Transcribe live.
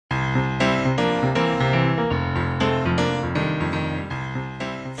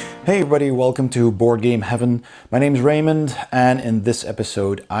Hey everybody, welcome to Board Game Heaven. My name is Raymond, and in this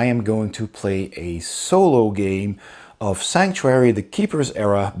episode I am going to play a solo game of Sanctuary: The Keeper's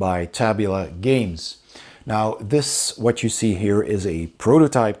Era by Tabula Games. Now this, what you see here, is a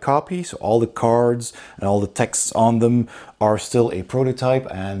prototype copy, so all the cards and all the texts on them are still a prototype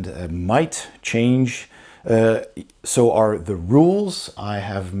and might change. So are the rules. I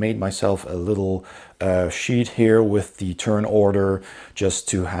have made myself a little sheet here with the turn order just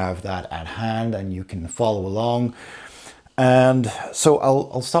to have that at hand and you can follow along. And so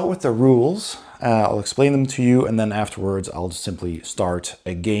I'll start with the rules. I'll explain them to you, and then afterwards I'll just simply start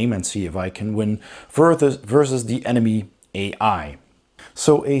a game and see if I can win versus the enemy AI.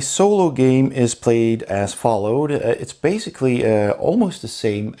 So a solo game is played as followed. It's basically almost the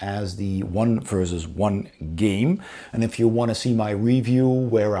same as the 1 versus 1 game. And if you want to see my review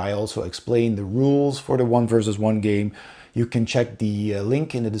where I also explain the rules for the 1 versus 1 game, you can check the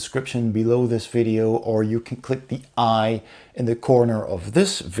link in the description below this video, or you can click the I in the corner of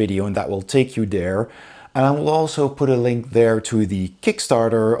this video and that will take you there. And I will also put a link there to the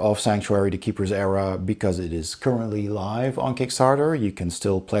Kickstarter of Sanctuary: The Keeper's Era, because it is currently live on Kickstarter. You can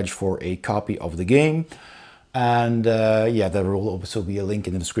still pledge for a copy of the game. And yeah, there will also be a link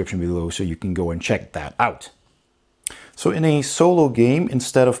in the description below, so you can go and check that out. So in a solo game,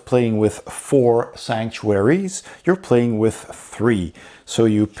 instead of playing with 4 sanctuaries, you're playing with 3. So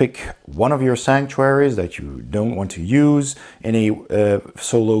you pick one of your sanctuaries that you don't want to use in a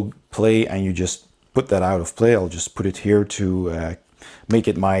solo play, and you just put that out of play. I'll just put it here to make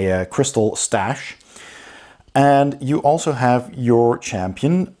it my crystal stash. And you also have your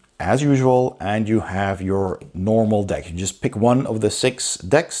champion as usual, and you have your normal deck. You just pick one of the 6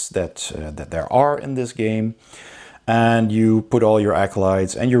 decks that there are in this game, and you put all your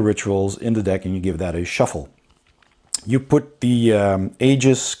acolytes and your rituals in the deck and you give that a shuffle. You put the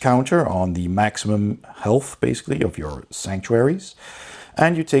Aegis counter on the maximum health, basically, of your sanctuaries.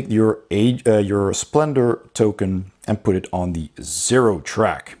 And you take your Splendor token and put it on the 0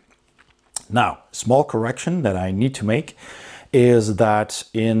 track. Now, small correction that I need to make is that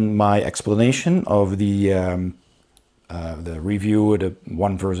in my explanation of the review of the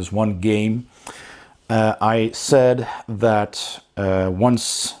 1 versus 1 game, I said that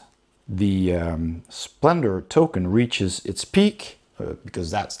once the Splendor token reaches its peak, because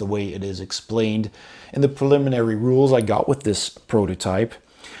that's the way it is explained in the preliminary rules I got with this prototype,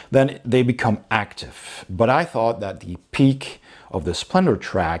 then they become active. But I thought that the peak of the Splendor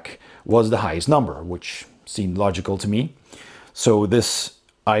track was the highest number, which seemed logical to me. So this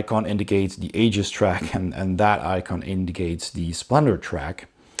icon indicates the Aegis track, and that icon indicates the Splendor track.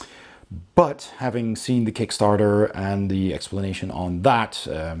 But having seen the Kickstarter and the explanation on that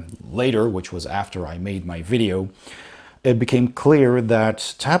later, which was after I made my video, it became clear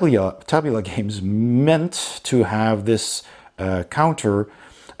that Tabula Games meant to have this counter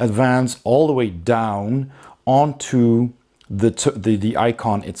advance all the way down onto the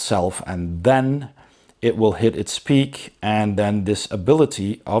icon itself, and then it will hit its peak, and then this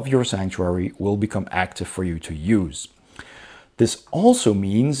ability of your sanctuary will become active for you to use. This also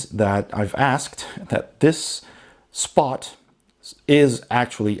means that I've asked that this spot is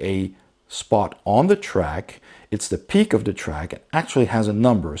actually a spot on the track. It's the peak of the track. It actually has a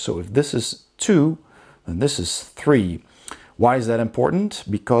number. So if this is 2, then this is 3. Why is that important?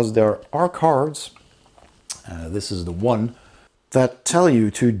 Because there are cards, this is the 1, that tell you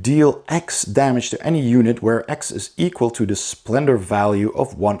to deal X damage to any unit where X is equal to the Splendor value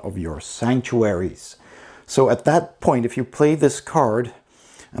of one of your sanctuaries. So at that point, if you play this card,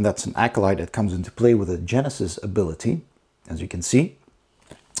 and that's an acolyte that comes into play with a Genesis ability, as you can see,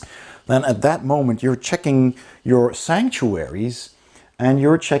 then at that moment you're checking your sanctuaries and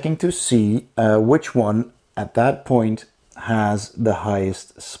you're checking to see which one at that point has the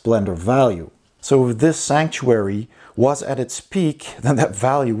highest Splendor value. So if this sanctuary was at its peak, then that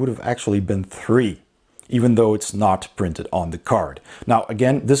value would have actually been 3. Even though it's not printed on the card. Now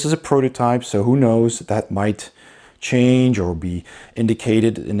again, this is a prototype, so who knows, that might change or be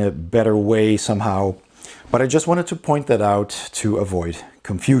indicated in a better way somehow. But I just wanted to point that out to avoid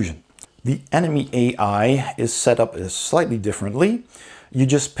confusion. The enemy AI is set up slightly differently. You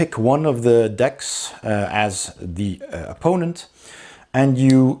just pick one of the decks as the opponent, and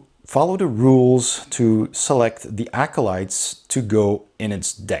you follow the rules to select the acolytes to go in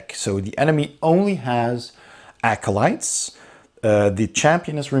its deck. So the enemy only has acolytes, the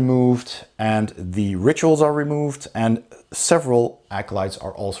champion is removed, and the rituals are removed, and several acolytes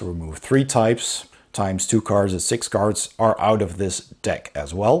are also removed. 3 types times 2 cards is 6 cards are out of this deck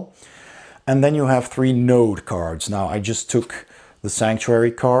as well. And then you have 3 node cards. Now I just took the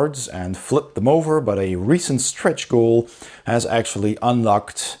sanctuary cards and flip them over, but a recent stretch goal has actually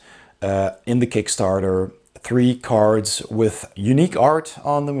unlocked in the Kickstarter 3 cards with unique art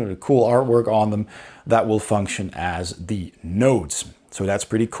on them, with a cool artwork on them that will function as the nodes. So that's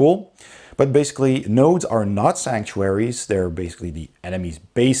pretty cool. But basically, nodes are not sanctuaries. They're basically the enemy's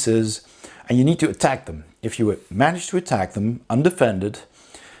bases, and you need to attack them. If you manage to attack them undefended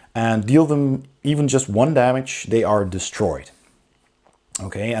and deal them even just 1 damage, they are destroyed.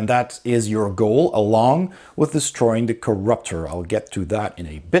 Okay, and that is your goal, along with destroying the corruptor. I'll get to that in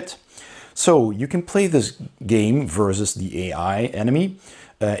a bit. So you can play this game versus the AI enemy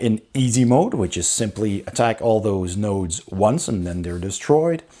in easy mode, which is simply attack all those nodes once and then they're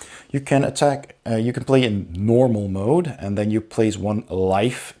destroyed. You can attack, you can play in normal mode, and then you place 1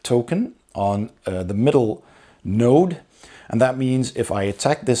 life token on the middle node. And that means if I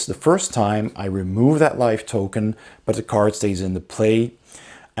attack this the first time, I remove that life token, but the card stays in the play.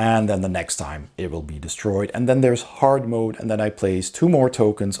 And then the next time it will be destroyed. And then there's hard mode, and then I place 2 more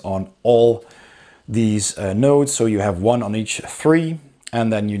tokens on all these nodes. So you have 1 on each 3,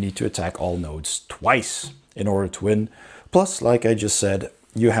 and then you need to attack all nodes twice in order to win. Plus, like I just said,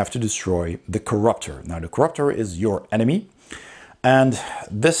 you have to destroy the corruptor. Now the corruptor is your enemy. And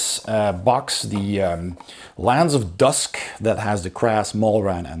this box, the Lands of Dusk, that has the Crass,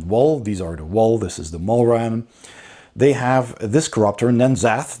 Malran and Wall. These are the Wall, this is the Malran. They have this corruptor,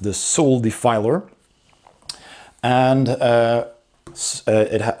 Nenzath, the Soul Defiler. And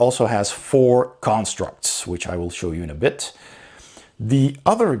it also has 4 constructs, which I will show you in a bit. The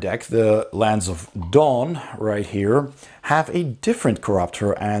other deck, the Lands of Dawn, right here, have a different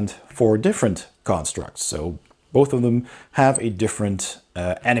corruptor and 4 different constructs. So both of them have a different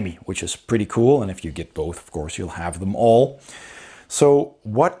enemy, which is pretty cool. And if you get both, of course, you'll have them all. So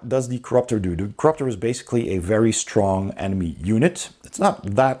what does the corruptor do? The corruptor is basically a very strong enemy unit. It's not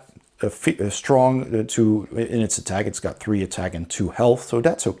that strong in its attack. It's got 3 attack and 2 health, so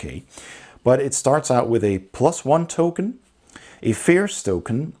that's okay. But it starts out with a +1 token, a Fierce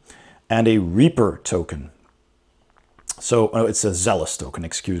token, and a Reaper token. So it's a Zealous token,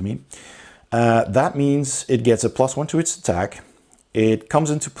 excuse me. That means it gets a +1 to its attack. It comes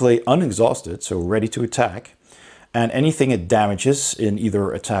into play unexhausted, so ready to attack. And anything it damages in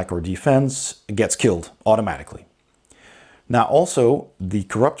either attack or defense gets killed automatically. Now also, the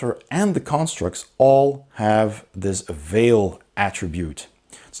corruptor and the constructs all have this Veil attribute.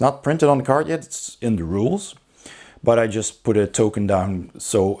 It's not printed on the card yet, it's in the rules, but I just put a token down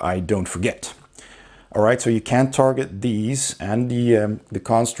so I don't forget. All right, so you can target these and the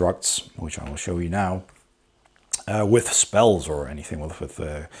constructs, which I will show you now, with spells or anything, with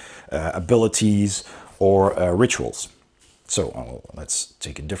abilities or rituals. So let's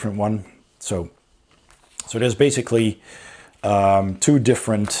take a different one. So there's basically 2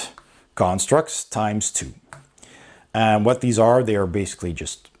 different constructs times 2. And what these are, they are basically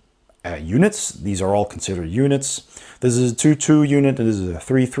just units. These are all considered units. This is a 2-2 unit, and this is a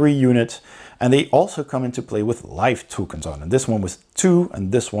 3-3 unit. And they also come into play with life tokens on them. This one with 2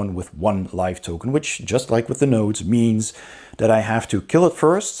 and this one with 1 life token, which, just like with the nodes, means that I have to kill it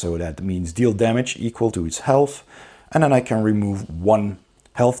first. So that means deal damage equal to its health. And then I can remove 1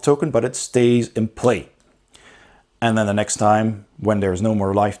 health token, but it stays in play. And then the next time, when there's no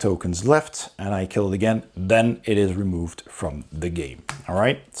more life tokens left and I kill it again, then it is removed from the game. All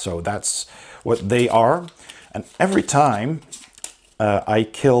right, so that's what they are. And every time I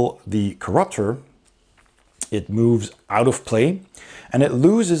kill the corruptor, it moves out of play and it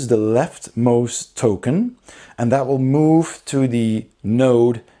loses the leftmost token, and that will move to the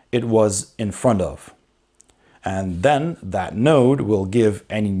node it was in front of. And then that node will give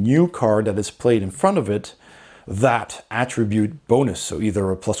any new card that is played in front of it that attribute bonus. So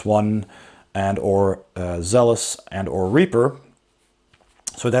either a +1 and or Zealous and or Reaper.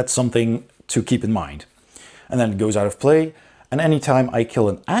 So that's something to keep in mind. And then it goes out of play. And anytime I kill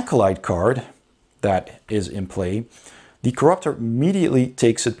an Acolyte card that is in play, the corruptor immediately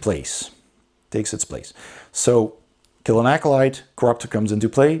takes its place. So kill an Acolyte, corruptor comes into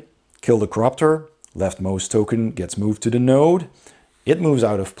play, kill the corruptor, leftmost token gets moved to the node, it moves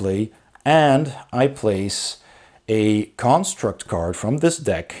out of play, and I place a construct card from this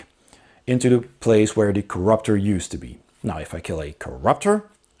deck into the place where the corruptor used to be. Now, if I kill a corruptor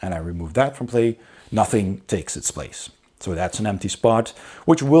and I remove that from play, nothing takes its place. So that's an empty spot,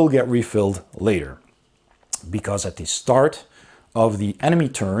 which will get refilled later. Because at the start of the enemy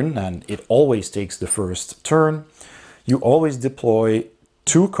turn, and it always takes the first turn, you always deploy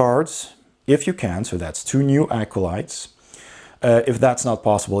 2 cards if you can. So that's 2 new Acolytes. If that's not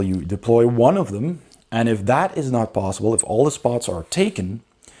possible, you deploy 1 of them And if that is not possible, if all the spots are taken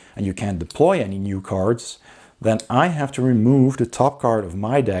and you can't deploy any new cards, then I have to remove the top card of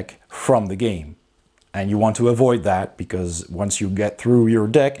my deck from the game. And you want to avoid that, because once you get through your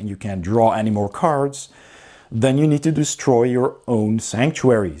deck and you can't draw any more cards, then you need to destroy your own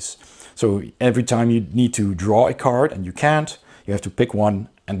sanctuaries. So every time you need to draw a card and you can't, you have to pick one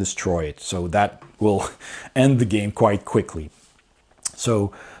and destroy it. So that will end the game quite quickly.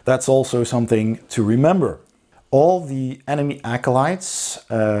 So that's also something to remember. All the enemy acolytes,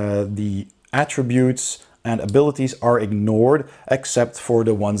 the attributes and abilities are ignored, except for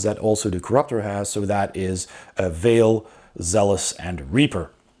the ones that also the corruptor has. So that is Veil, Zealous, and Reaper.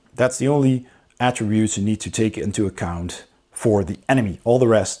 That's the only attributes you need to take into account for the enemy. All the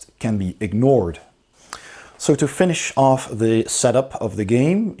rest can be ignored. So to finish off the setup of the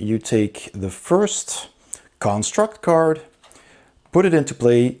game, you take the first construct card, put it into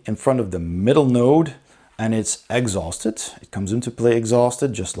play in front of the middle node, and it's exhausted. It comes into play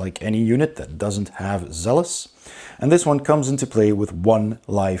exhausted, just like any unit that doesn't have Zealous. And this one comes into play with 1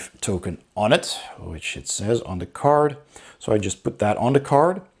 life token on it, which it says on the card. So I just put that on the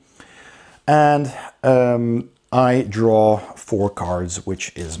card. And I draw 4 cards,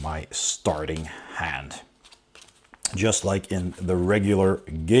 which is my starting hand, just like in the regular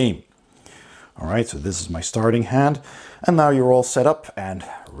game. All right, so this is my starting hand. And now you're all set up and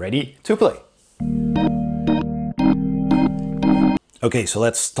ready to play. Okay, so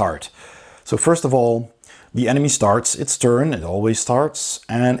let's start. So first of all, the enemy starts its turn, it always starts,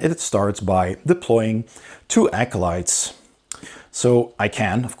 and it starts by deploying 2 acolytes. So I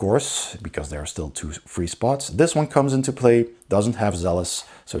can, of course, because there are still 2 free spots. This one comes into play, doesn't have Zealous,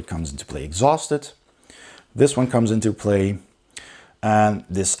 so it comes into play exhausted. This one comes into play, and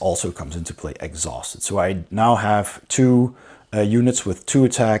this also comes into play exhausted. So I now have 2 units with 2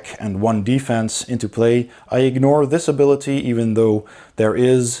 attack and 1 defense into play. I ignore this ability, even though there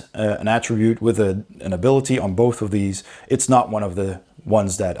is an attribute with an ability on both of these. It's not one of the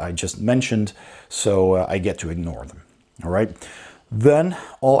ones that I just mentioned, so I get to ignore them. All right. Then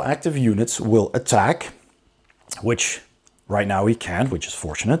all active units will attack, which right now we can, which is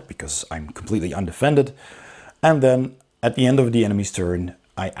fortunate because I'm completely undefended. And then at the end of the enemy's turn,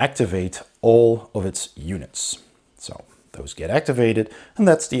 I activate all of its units. So those get activated, and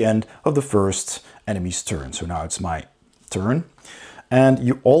that's the end of the first enemy's turn. So now it's my turn. And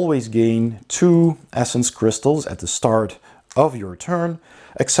you always gain 2 essence crystals at the start of your turn,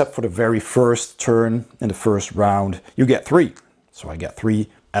 except for the very first turn in the first round, you get 3. So I get 3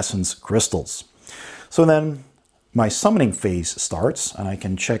 essence crystals. So then my summoning phase starts, and I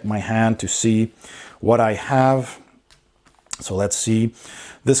can check my hand to see what I have. So let's see,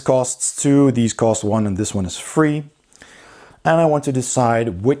 this costs 2, these cost 1, and this one is free. And I want to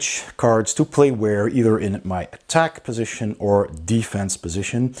decide which cards to play where, either in my attack position or defense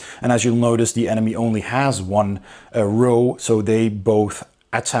position. And as you'll notice, the enemy only has 1 row, so they both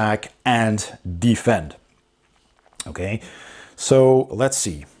attack and defend. Okay, so let's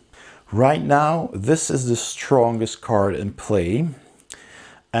see. Right now, this is the strongest card in play.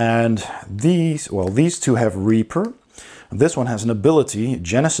 And these 2 have Reaper. This one has an ability,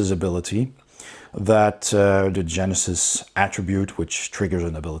 Genesis ability, that the Genesis attribute, which triggers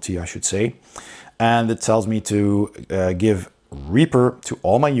an ability, I should say. And it tells me to give Reaper to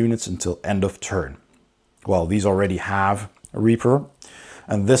all my units until end of turn. Well, these already have a Reaper.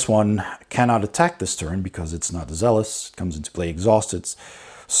 And this one cannot attack this turn because it's not Zealous. It comes into play exhausted.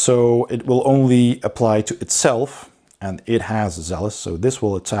 So it will only apply to itself, and it has Zealous. So this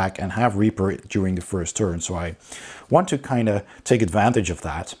will attack and have Reaper during the first turn. So I want to kind of take advantage of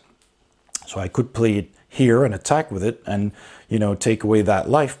that. So I could play it here and attack with it and, you know, take away that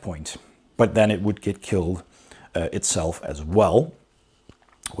life point. But then it would get killed itself as well,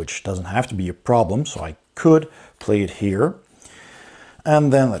 which doesn't have to be a problem. So I could play it here.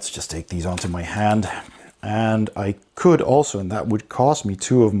 And then let's just take these onto my hand. And I could also, and that would cost me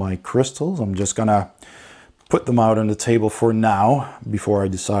 2 of my crystals. I'm just gonna put them out on the table for now before I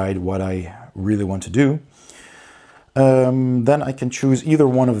decide what I really want to do. Then I can choose either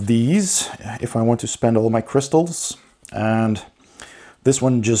one of these if I want to spend all my crystals. And this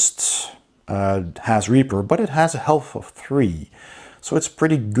one just has Reaper, but it has a health of 3. So it's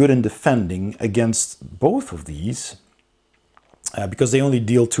pretty good in defending against both of these. Because they only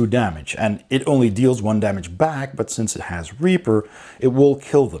deal 2 damage, and it only deals 1 damage back, but since it has Reaper, it will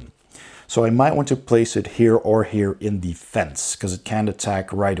kill them. So I might want to place it here or here in defense, because it can't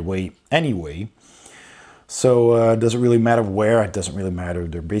attack right away anyway. So does it really matter where? It doesn't really matter,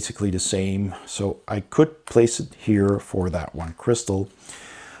 they're basically the same. So I could place it here for that 1 crystal.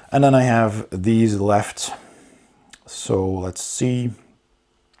 And then I have these left. So let's see.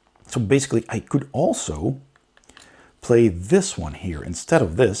 So basically I could also play this one here instead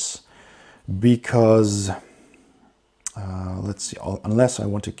of this, because let's see, unless I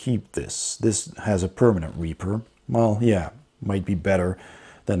want to keep this. This has a permanent Reaper. Well, yeah, might be better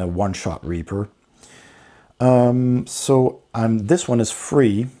than a one-shot Reaper. So this one is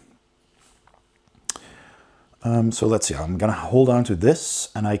free. So let's see, I'm gonna hold on to this,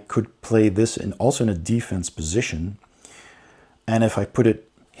 and I could play this also in a defense position. And if I put it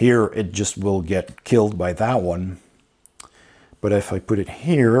here, it just will get killed by that one. But if I put it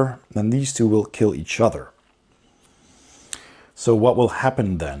here, then these two will kill each other. So what will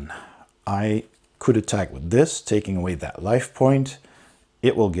happen then? I could attack with this, taking away that life point.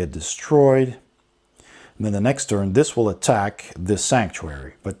 It will get destroyed. And then the next turn, this will attack this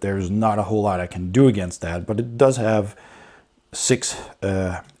sanctuary. But there's not a whole lot I can do against that. But it does have 6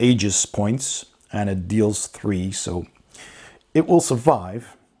 Aegis points, and it deals 3. So it will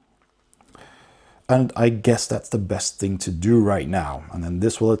survive. And I guess that's the best thing to do right now. And then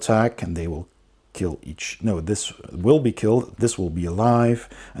this will attack, and they will kill each... No, this will be killed, this will be alive,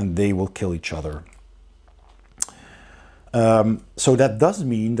 and they will kill each other. So that does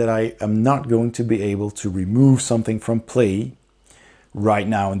mean that I am not going to be able to remove something from play right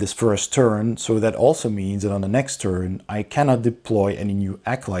now in this first turn. So that also means that on the next turn, I cannot deploy any new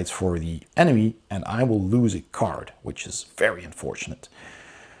acolytes for the enemy, and I will lose a card, which is very unfortunate.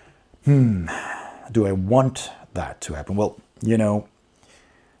 Do I want that to happen? Well, you know,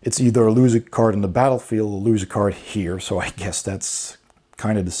 it's either lose a card in the battlefield or lose a card here, so I guess that's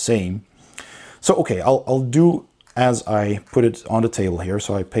kind of the same. So okay, I'll do as I put it on the table here.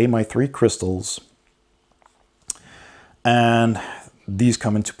 So I pay my 3 crystals, and these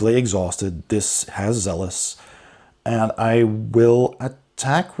come into play exhausted. This has Zealous, and I will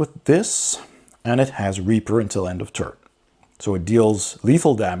attack with this, and it has Reaper until end of turn. So it deals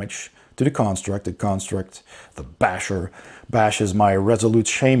lethal damage to the construct. The Basher, bashes my Resolute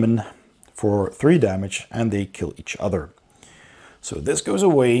Shaman for 3 damage, and they kill each other. So this goes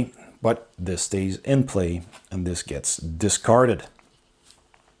away, but this stays in play, and this gets discarded.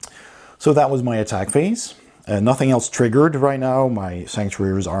 So that was my attack phase. Nothing else triggered right now. My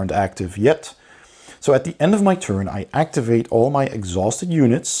sanctuaries aren't active yet. So at the end of my turn, I activate all my exhausted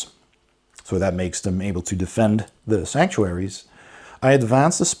units. So that makes them able to defend the sanctuaries. I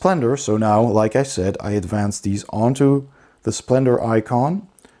advance the Splendor. So now, like I said, I advance these onto the Splendor icon.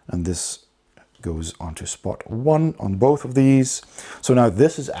 And this goes onto spot 1 on both of these. So now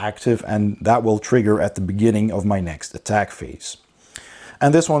this is active, and that will trigger at the beginning of my next attack phase.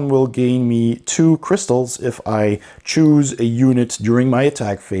 And this one will gain me 2 crystals if I choose a unit during my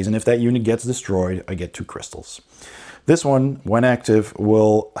attack phase, and if that unit gets destroyed, I get 2 crystals. This one, when active,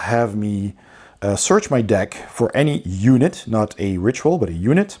 will have me search my deck for any unit, not a ritual, but a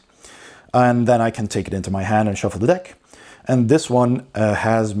unit, and then I can take it into my hand and shuffle the deck. And this one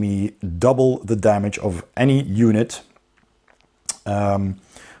has me double the damage of any unit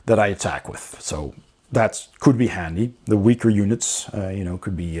that I attack with. So that could be handy. The weaker units, you know,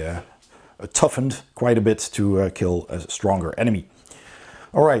 could be toughened quite a bit to kill a stronger enemy.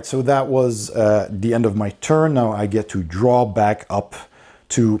 All right, so that was the end of my turn. Now I get to draw back up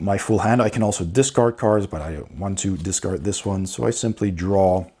to my full hand. I can also discard cards, but I want to discard this one. So I simply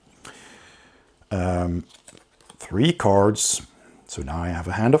draw 3 cards. So now I have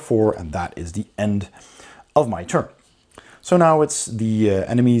a hand of 4, and that is the end of my turn. So now it's the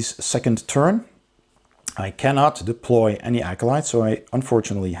enemy's second turn. I cannot deploy any acolytes, so I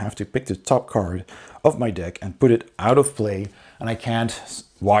unfortunately have to pick the top card of my deck and put it out of play, and I can't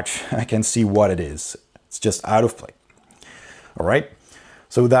watch, I can see what it is. It's just out of play. All right,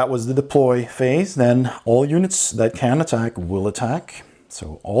 so that was the deploy phase. Then all units that can attack will attack.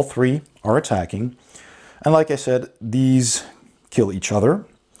 So all 3 are attacking. And like I said, these kill each other.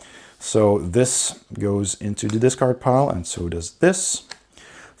 So this goes into the discard pile, and so does this.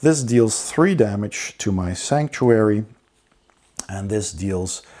 This deals 3 damage to my sanctuary, and this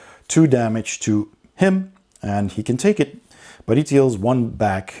deals 2 damage to him, and he can take it, but he deals 1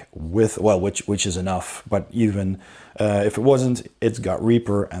 back with, well, which is enough, but even if it wasn't, it's got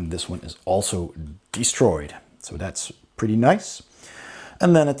Reaper, and this one is also destroyed. So that's pretty nice.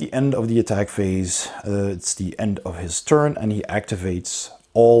 And then at the end of the attack phase, it's the end of his turn, and he activates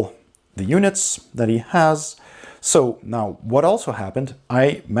all the units that he has. So now what also happened,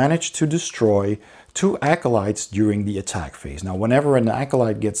 I managed to destroy 2 acolytes during the attack phase. Now whenever an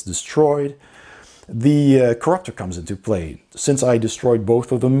acolyte gets destroyed, the corruptor comes into play. Since I destroyed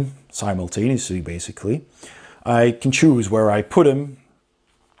both of them simultaneously, basically, I can choose where I put him,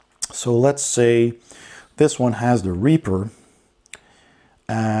 So let's say this one has the Reaper,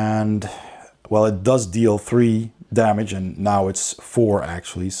 and well, it does deal 3 damage, and now it's 4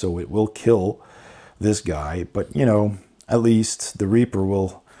 actually, so it will kill this guy. But you know, at least the Reaper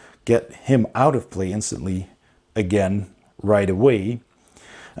will get him out of play instantly again right away.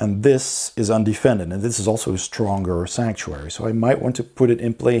 And this is undefended, and this is also a stronger sanctuary, so I might want to put it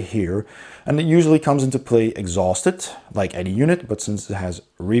in play here. And it usually comes into play exhausted, like any unit, but since it has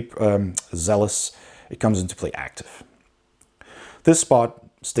Zealous, it comes into play active. This spot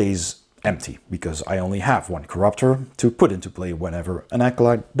stays empty because I only have 1 corruptor to put into play whenever an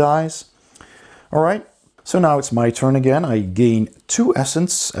acolyte dies. All right, so now it's my turn again. I gain 2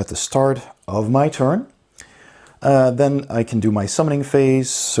 essence at the start of my turn. Then I can do my summoning phase.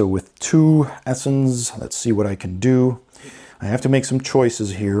 So with 2 essence, let's see what I can do. I have to make some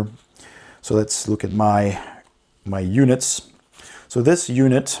choices here. So let's look at my units. So this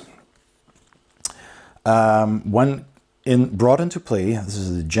unit, when brought into play, this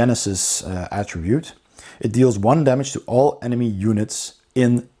is the Genesis attribute, it deals 1 damage to all enemy units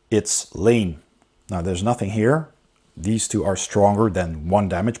in its lane. Now there's nothing here. These 2 are stronger than 1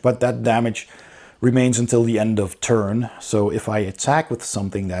 damage, but that damage remains until the end of turn. So if I attack with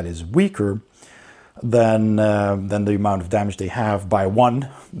something that is weaker than the amount of damage they have by 1,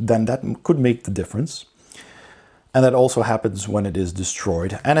 then that could make the difference. And that also happens when it is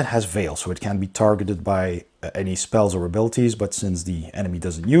destroyed. And it has Veil, so it can be targeted by any spells or abilities, but since the enemy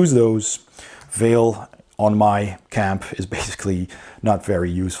doesn't use those, Veil on my camp is basically not very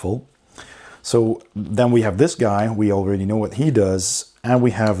useful. So then we have this guy, we already know what he does, and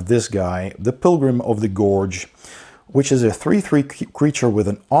we have this guy, the Pilgrim of the Gorge, which is a 3/3 creature with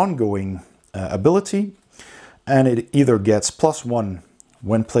an ongoing ability, and it either gets +1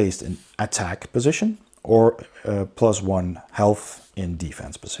 when placed in attack position, or +1 health in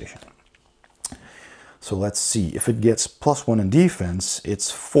defense position. So let's see, if it gets +1 in defense, it's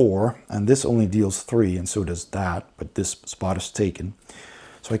 4, and this only deals 3, and so does that, but this spot is taken.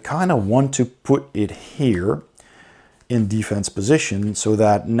 So I kind of want to put it here in defense position so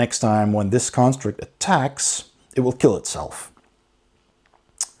that next time when this construct attacks, it will kill itself.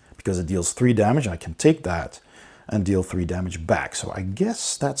 Because it deals 3 damage, I can take that and deal 3 damage back. So I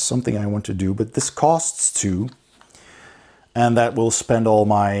guess that's something I want to do, but this costs 2, and that will spend all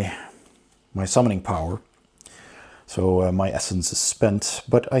my summoning power. So my essence is spent,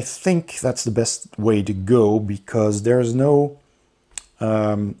 but I think that's the best way to go because there's no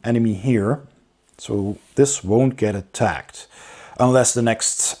enemy here, so this won't get attacked unless the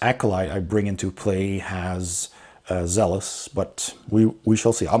next acolyte I bring into play has Zealous, but we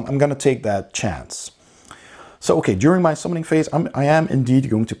shall see. I'm gonna take that chance. So okay, during my summoning phase, I am indeed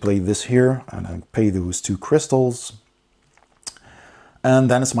going to play this here, and I pay those 2 crystals,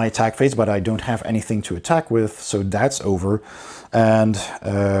 and then it's my attack phase, but I don't have anything to attack with, so that's over. And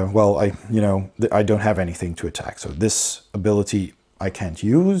well, I don't have anything to attack, so this ability I can't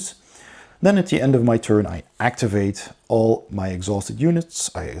use. Then at the end of my turn, I activate all my exhausted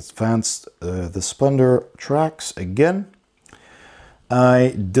units. I advance the Splendor tracks again.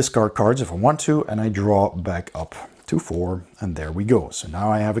 I discard cards if I want to, and I draw back up to 4, and there we go. So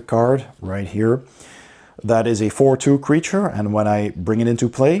now I have a card right here that is a 4/2 creature, and when I bring it into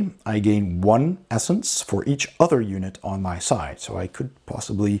play, I gain 1 essence for each other unit on my side. So I could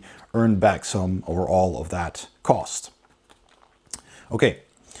possibly earn back some or all of that cost. Okay,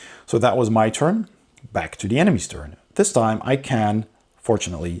 so that was my turn. Back to the enemy's turn. This time I can,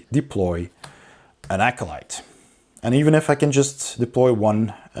 fortunately, deploy an Acolyte. And even if I can just deploy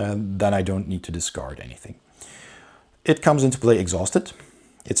 1, then I don't need to discard anything. It comes into play exhausted.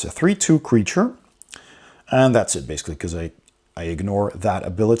 It's a 3/2 creature. And that's it, basically, because I ignore that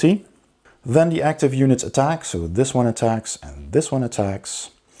ability. Then the active units attack. So this one attacks and this one attacks.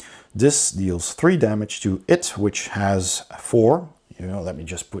 This deals 3 damage to it, which has 4. Let me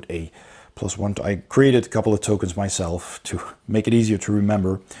just put a +1. I created a couple of tokens myself to make it easier to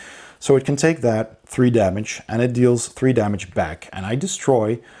remember. So it can take that 3 damage, and it deals 3 damage back, and I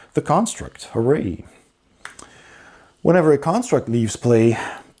destroy the construct. Hooray! Whenever a construct leaves play,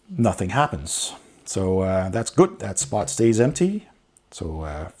 nothing happens. So that's good. That spot stays empty. So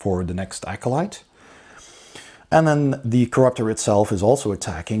for the next Acolyte. And then the Corruptor itself is also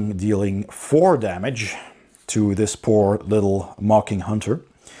attacking, dealing 4 damage to this poor little Mocking Hunter.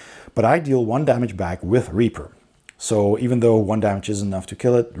 But I deal 1 damage back with Reaper. So even though 1 damage isn't enough to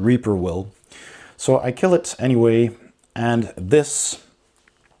kill it, Reaper will. So I kill it anyway, and this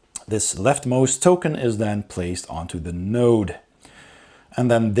leftmost token is then placed onto the node. And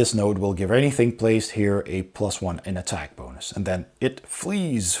then this node will give anything placed here a +1 in attack bonus. And then it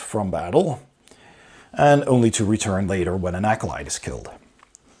flees from battle, and only to return later when an acolyte is killed.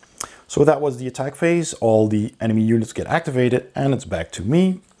 So that was the attack phase. All the enemy units get activated, and it's back to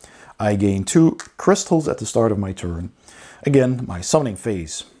me. I gain 2 crystals at the start of my turn. Again, my summoning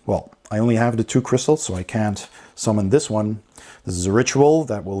phase. Well, I only have the 2 crystals, so I can't summon this one. This is a ritual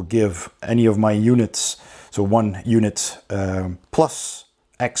that will give any of my units, so 1 unit plus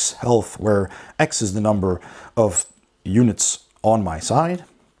X health, where X is the number of units on my side.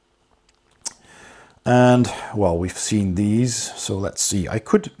 And, well, we've seen these, so let's see. I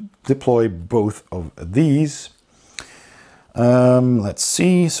could deploy both of these. Let's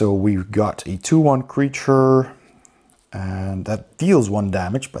see, so we've got a 2/1 creature, and that deals 1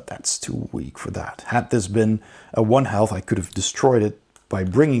 damage, but that's too weak for that. Had this been a 1 health, I could have destroyed it by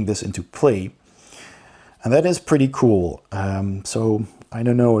bringing this into play. And that is pretty cool. So I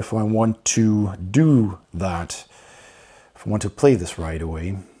don't know if I want to do that, if I want to play this right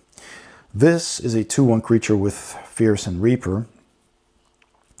away. This is a 2/1 creature with Fierce and Reaper,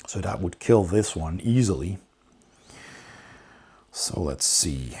 so that would kill this one easily. So let's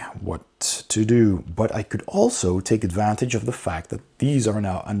see what to do. But I could also take advantage of the fact that these are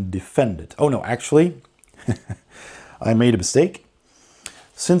now undefended. Oh no, actually, I made a mistake.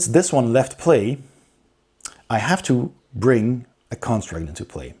 Since this one left play, I have to bring a construct into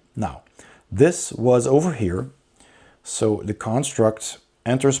play. Now, this was over here, so the construct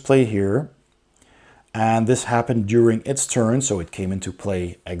enters play here, and this happened during its turn, so it came into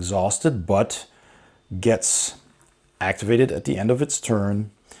play exhausted, but gets activated at the end of its turn,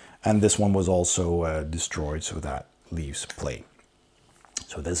 and this one was also destroyed, so that leaves play.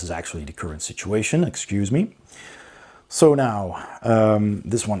 So this is actually the current situation, excuse me. So now,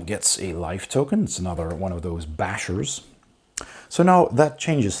 this one gets a life token. It's another one of those bashers. So now that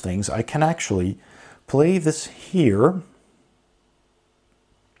changes things. I can actually play this here,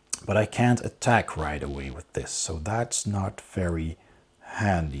 but I can't attack right away with this, so that's not very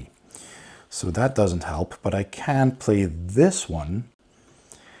handy. So that doesn't help, but I can play this one,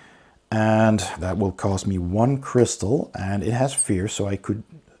 and that will cost me 1 crystal, and it has fear, so I could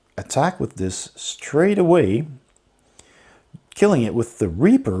attack with this straight away, killing it with the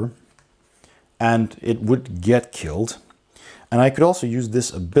Reaper, and it would get killed. And I could also use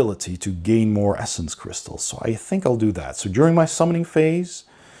this ability to gain more essence crystals, so I think I'll do that. So during my summoning phase,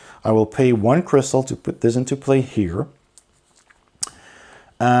 I will pay 1 crystal to put this into play here.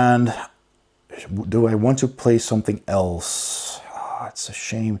 And do I want to play something else? Oh, it's a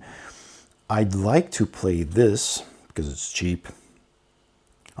shame. I'd like to play this because it's cheap.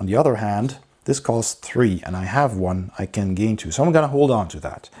 On the other hand, this costs 3 and I have 1, I can gain 2. So I'm going to hold on to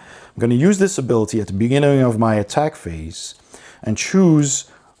that. I'm going to use this ability at the beginning of my attack phase and choose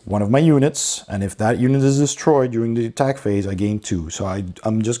one of my units, and if that unit is destroyed during the attack phase, I gain 2. So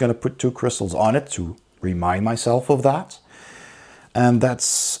I'm just going to put 2 crystals on it to remind myself of that. And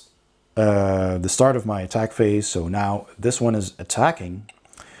that's the start of my attack phase. So now this one is attacking.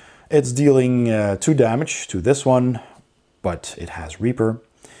 It's dealing 2 damage to this one, but it has Reaper,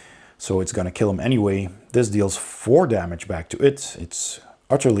 so it's going to kill him anyway. This deals 4 damage back to it. It's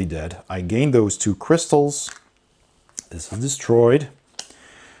utterly dead. I gain those 2 crystals. This is destroyed.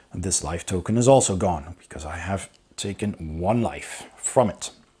 And this life token is also gone because I have taken 1 life from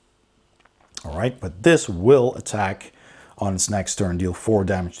it. All right, but this will attack on its next turn, deal 4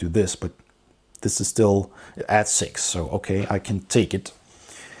 damage to this, but this is still at 6, so okay, I can take it.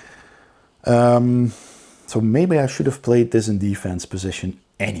 So maybe I should have played this in defense position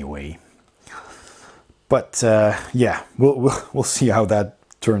anyway. But yeah, we'll see how that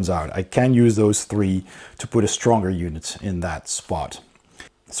turns out. I can use those 3 to put a stronger unit in that spot.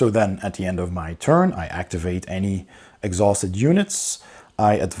 So then at the end of my turn, I activate any exhausted units.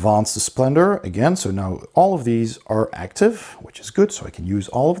 I advance the Splendor again, so now all of these are active, which is good, so I can use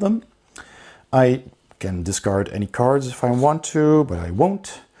all of them. I can discard any cards if I want to, but I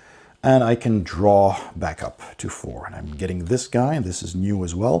won't. And I can draw back up to 4. And I'm getting this guy, and this is new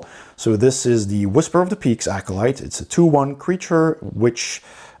as well. So this is the Whisper of the Peaks Acolyte. It's a 2/1 creature, which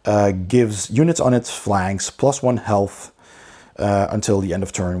gives units on its flanks +1 health until the end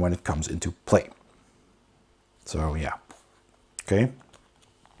of turn when it comes into play. So yeah, okay.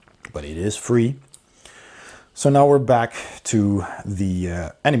 But it is free. So now we're back to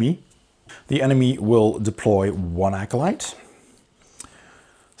the enemy. The enemy will deploy 1 Acolyte.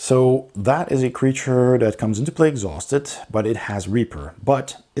 So that is a creature that comes into play exhausted, but it has Reaper,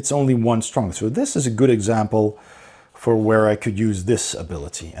 but it's only 1 strong. So this is a good example for where I could use this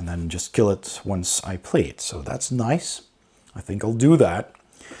ability and then just kill it once I play it. So that's nice. I think I'll do that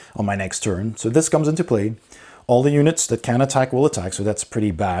on my next turn. So this comes into play. All the units that can attack will attack, so that's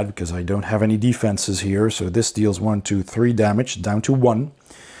pretty bad because I don't have any defenses here. So this deals 1, 2, 3 damage down to 1.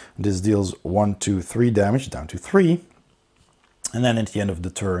 This deals 1, 2, 3 damage down to 3. And then at the end of the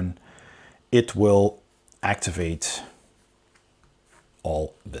turn, it will activate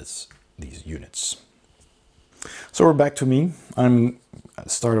all these units. So we're back to me. I'm at the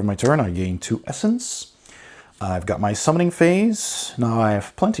start of my turn. I gain 2 essence. I've got my summoning phase. Now I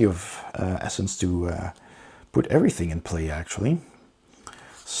have plenty of essence to put everything in play, actually.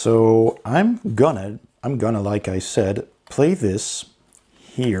 So I'm gonna, like I said, play this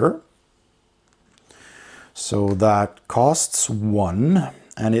here. So that costs 1,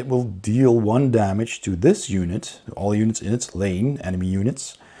 and it will deal 1 damage to this unit, all units in its lane, enemy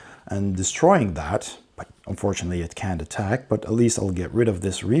units, and destroying that. But unfortunately it can't attack, but at least I'll get rid of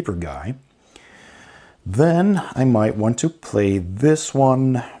this Reaper guy. Then I might want to play this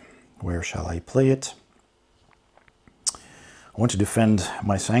one. Where shall I play it? I want to defend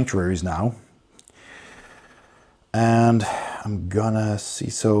my sanctuaries now. And I'm gonna see,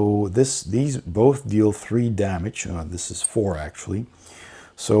 so these both deal 3 damage. This is 4 actually.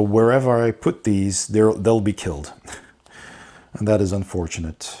 So wherever I put these, they'll be killed. And that is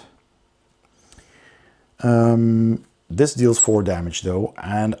unfortunate. This deals 4 damage though,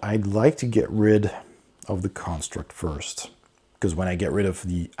 and I'd like to get rid of the construct first. Because when I get rid of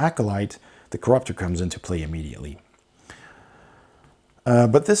the acolyte, the corruptor comes into play immediately.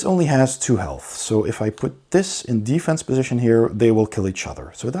 But this only has 2 health, so if I put this in defense position here, they will kill each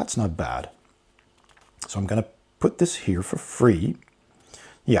other. So that's not bad. So I'm going to put this here for free.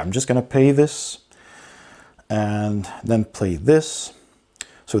 Yeah, I'm just going to pay this and then play this.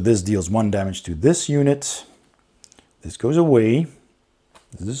 So this deals 1 damage to this unit. This goes away,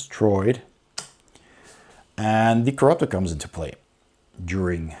 this is destroyed, and the corruptor comes into play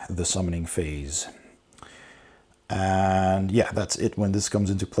during the summoning phase. And yeah, that's it. When this comes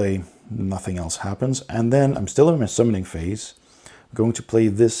into play, nothing else happens. And then I'm still in my summoning phase. I'm going to play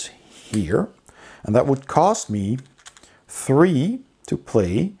this here. And that would cost me 3 to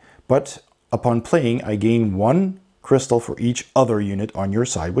play. But upon playing, I gain 1 crystal for each other unit on your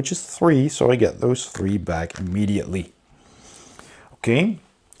side, which is 3. So I get those 3 back immediately. Okay.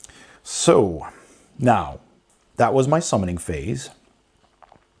 So now that was my summoning phase.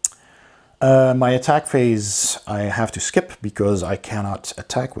 My attack phase I have to skip because I cannot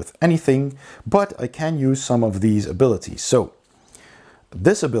attack with anything, but I can use some of these abilities. So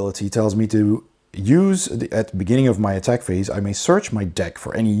this ability tells me to use, at the beginning of my attack phase, I may search my deck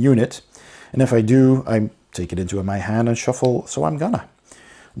for any unit. And if I do, I take it into my hand and shuffle. So I'm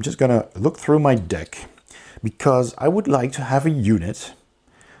just gonna look through my deck because I would like to have a unit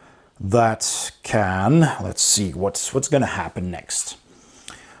that can, let's see, what's gonna happen next.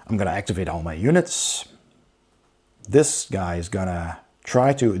 I'm going to activate all my units. This guy is going to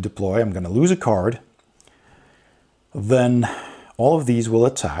try to deploy. I'm going to lose a card. Then all of these will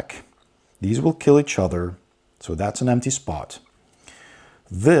attack. These will kill each other. So that's an empty spot.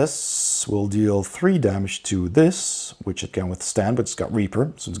 This will deal 3 damage to this, which it can withstand, but it's got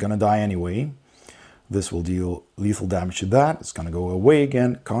Reaper, so it's going to die anyway. This will deal lethal damage to that. It's going to go away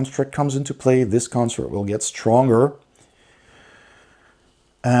again. Construct comes into play. This construct will get stronger.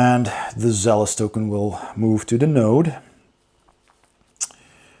 And the Zealous token will move to the node.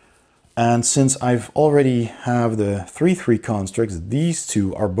 And since I've already have the 3/3 constructs, these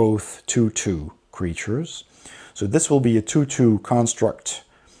 2 are both 2/2 creatures. So this will be a 2/2 construct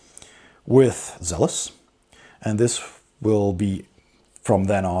with Zealous. And this will be from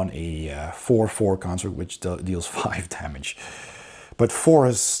then on a 4/4 construct, which deals 5 damage. But 4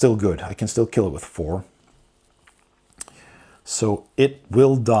 is still good. I can still kill it with 4. So it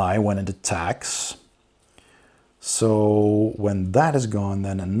will die when it attacks. So when that is gone,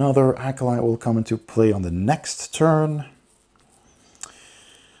 then another acolyte will come into play on the next turn.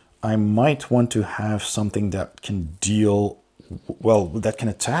 I might want to have something that can deal, well, that can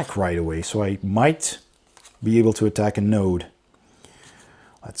attack right away. So I might be able to attack a node.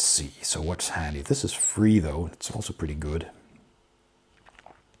 Let's see, so what's handy? This is free though, it's also pretty good.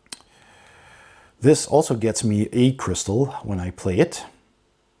 This also gets me a crystal when I play it.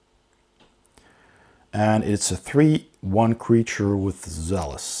 And it's a 3/1 creature with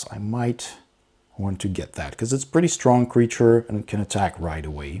Zealous. I might want to get that because it's a pretty strong creature and it can attack right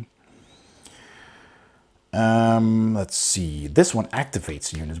away. Let's see, this one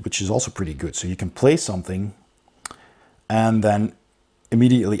activates units, which is also pretty good. So you can play something and then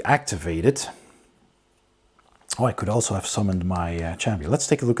immediately activate it. Oh, I could also have summoned my champion. Let's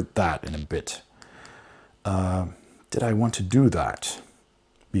take a look at that in a bit. did I want to do that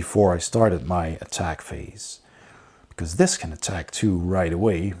before I started my attack phase? Because this can attack too right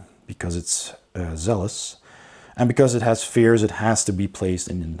away, because it's zealous. And because it has fears, it has to be placed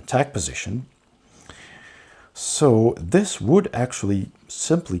in an attack position. So this would actually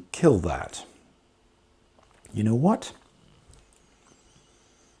simply kill that. You know what?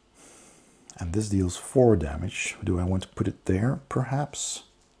 And this deals 4 damage. Do I want to put it there, perhaps?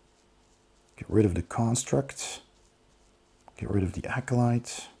 Get rid of the construct. Get rid of the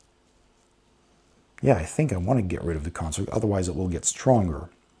acolyte. Yeah, I think I want to get rid of the construct, otherwise it will get stronger.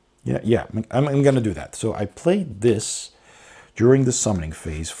 Yeah, I'm going to do that. So I played this during the summoning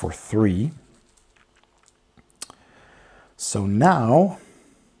phase for 3. So now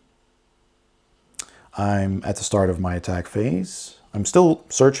I'm at the start of my attack phase. I'm still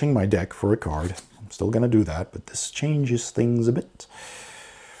searching my deck for a card. I'm still going to do that, but this changes things a bit.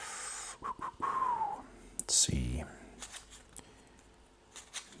 Let's see.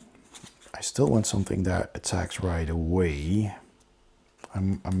 I still want something that attacks right away.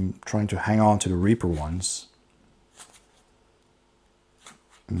 I'm trying to hang on to the Reaper ones.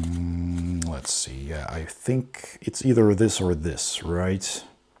 Let's see. Yeah, I think it's either this or this, right?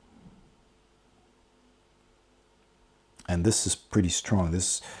 And this is pretty strong.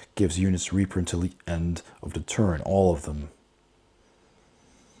 This gives units Reaper until the end of the turn, all of them.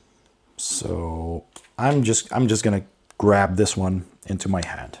 So I'm just gonna grab this one into my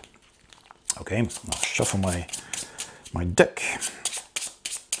hand. Okay, I'll shuffle my deck.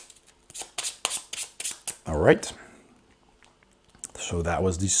 All right. So that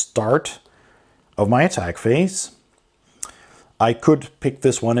was the start of my attack phase. I could pick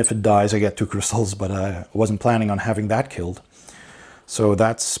this one. If it dies, I get 2 crystals, but I wasn't planning on having that killed. So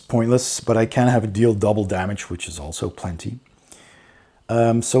that's pointless, but I can have it deal double damage, which is also plenty.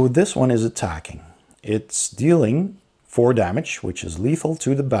 So this one is attacking. It's dealing 4 damage, which is lethal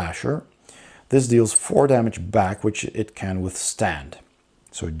to the basher. This deals 4 damage back, which it can withstand.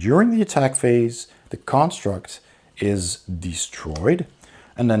 So during the attack phase, the construct is destroyed,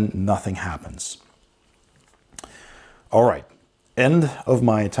 and then nothing happens. All right, end of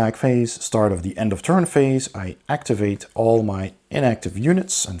my attack phase, start of the end of turn phase. I activate all my inactive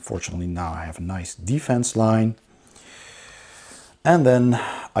units. Unfortunately, now I have a nice defense line. And then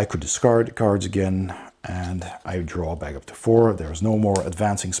I could discard cards again, and I draw back up to 4. There's no more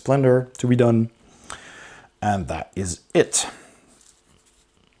advancing splendor to be done. And that is it.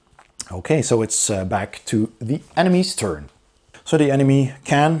 Okay, so it's back to the enemy's turn. So the enemy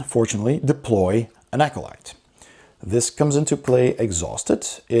can, fortunately, deploy an acolyte. This comes into play exhausted.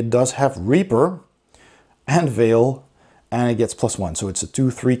 It does have Reaper and Veil, and it gets +1. So it's a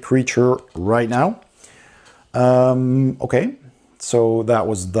 2/3 creature right now. Okay, so that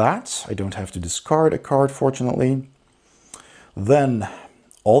was that. I don't have to discard a card, fortunately. Then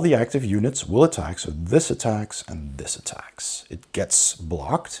all the active units will attack. So this attacks and this attacks. It gets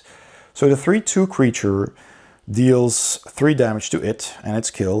blocked. So the 3/2 creature deals 3 damage to it, and it's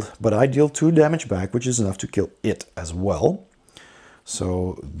killed, but I deal 2 damage back, which is enough to kill it as well.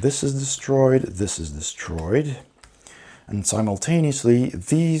 So this is destroyed, and simultaneously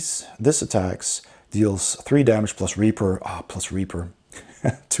this attacks, deals 3 damage plus Reaper,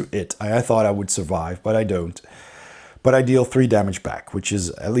 to it. I thought I would survive, but I don't. But I deal 3 damage back, which is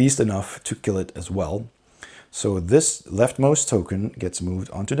at least enough to kill it as well. So this leftmost token gets moved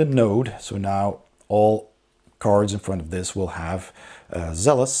onto the node. So now all cards in front of this will have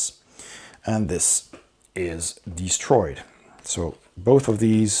Zealous, and this is destroyed. So both of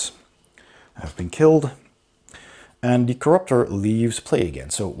these have been killed, and the corruptor leaves play again.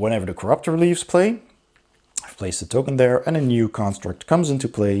 So whenever the corruptor leaves play, I've placed a token there, and a new construct comes into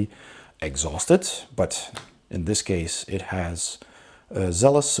play, exhausted, but in this case it has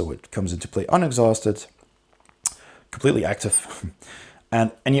Zealous, so it comes into play unexhausted, completely active,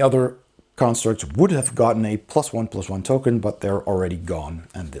 and any other constructs would have gotten a +1/+1 token, but they're already gone,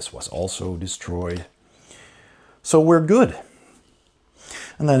 and this was also destroyed. So we're good.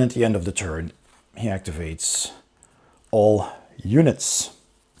 And then at the end of the turn, he activates all units.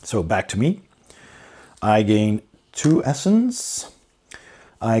 So back to me. I gain 2 essence.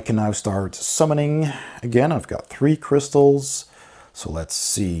 I can now start summoning again. I've got 3 crystals. So let's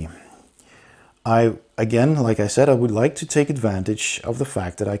see. Again, like I said, I would like to take advantage of the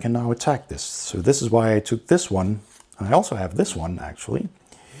fact that I can now attack this. So this is why I took this one. I also have this one, actually.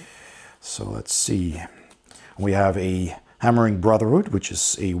 So let's see. We have a Hammering Brotherhood, which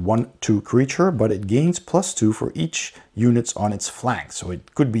is a 1/2 creature, but it gains +2 for each unit on its flank. So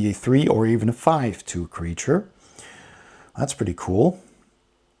it could be a 3 or even a 5/2 creature. That's pretty cool.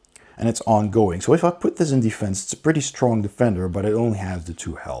 and it's ongoing. So if I put this in defense, it's a pretty strong defender, but it only has the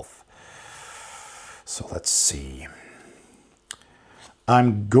 2 health. So let's see.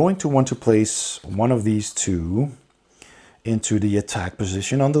 I'm going to want to place one of these 2 into the attack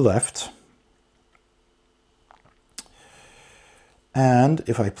position on the left. And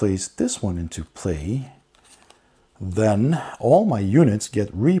if I place this one into play, then all my units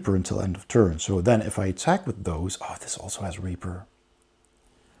get Reaper until end of turn. So then if I attack with those, oh, this also has Reaper.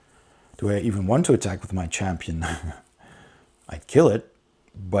 Do I even want to attack with my champion? I'd kill it,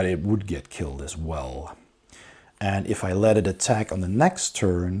 but it would get killed as well. And if I let it attack on the next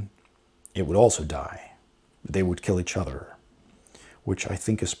turn, it would also die. They would kill each other, which I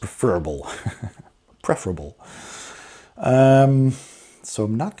think is preferable. Preferable. So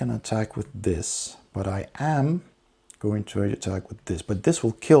I'm not going to attack with this, but I am going to attack with this. But this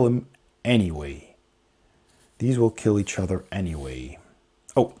will kill him anyway. These will kill each other anyway.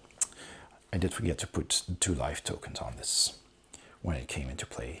 Oh, I did forget to put 2 life tokens on this when it came into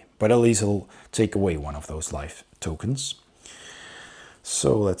play. But at least it'll take away one of those life tokens.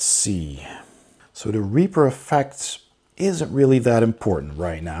 So let's see. So the Reaper effect isn't really that important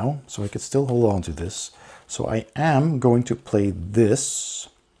right now. So I could still hold on to this. So I am going to play this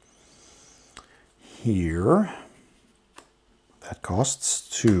here. That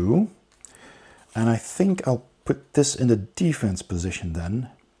costs 2. And I think I'll put this in the defense position then.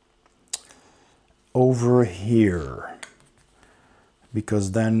 Over here.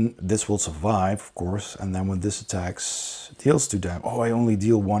 Because then this will survive, of course. And then when this attacks, it deals 2 damage. Oh, I only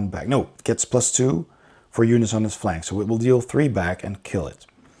deal 1 back. No, it gets +2 for units on its flank. So it will deal 3 back and kill it.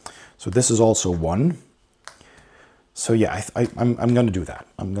 So this is also 1. So yeah, I'm going to do that.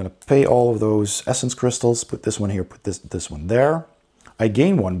 I'm going to pay all of those essence crystals, put this one here, put this one there. I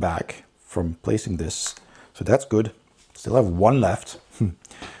gain 1 back from placing this, so that's good. Still have 1 left.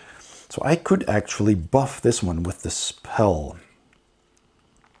 So I could actually buff this one with the spell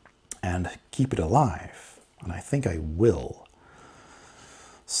and keep it alive, and I think I will.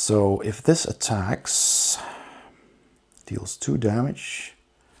 So if this attacks, deals 2 damage,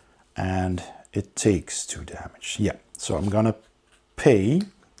 and it takes 2 damage. Yeah, so I'm gonna pay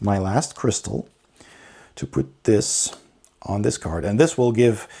my last crystal to put this on this card, and this will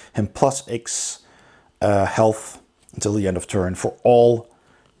give him +X health until the end of turn for all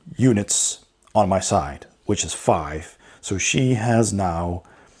units on my side, which is 5. So she has now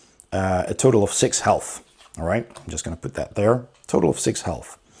a total of 6 health. All right, I'm just gonna put that there. Total of 6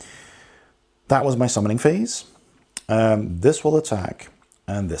 health. That was my summoning phase. This will attack,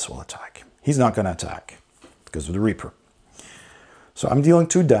 and this will attack. He's not going to attack because of the Reaper. So I'm dealing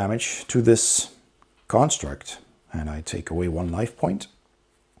 2 damage to this construct, and I take away 1 life point.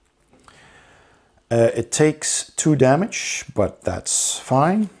 It takes 2 damage, but that's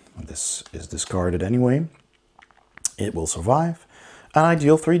fine. This is discarded anyway. It will survive. And I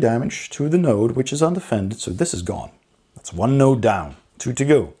deal 3 damage to the node, which is undefended, so this is gone. That's 1 node down, 2 to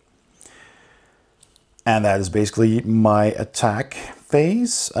go. And that is basically my attack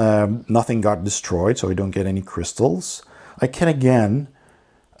phase. Nothing got destroyed, so I don't get any crystals. I can again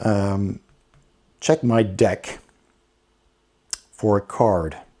check my deck for a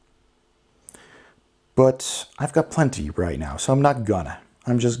card. But I've got plenty right now, so I'm not gonna.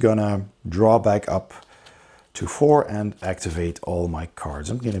 I'm just gonna draw back up to 4 and activate all my cards.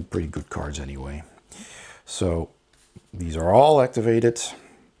 I'm getting pretty good cards anyway. So these are all activated.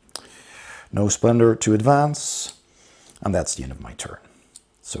 No Splendor to advance, and that's the end of my turn.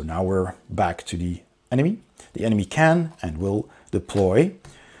 So now we're back to the enemy. The enemy can and will deploy.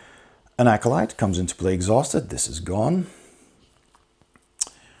 An Acolyte comes into play exhausted. This is gone.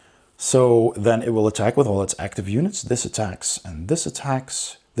 So then it will attack with all its active units. This attacks and this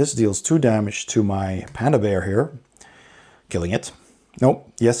attacks. This deals 2 damage to my Panda Bear here, killing it.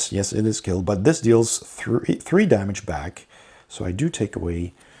 Nope, yes, it is killed, but this deals 3 damage back. So I do take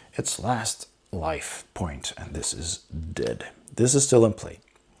away its last life point, and this is dead. This is still in play.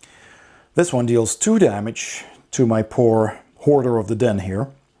 This one deals 2 damage to my poor Hoarder of the Den here,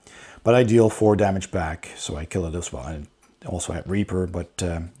 but I deal 4 damage back, so I kill it as well. And also have Reaper, but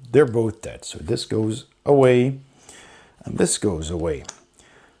they're both dead. So this goes away, and this goes away.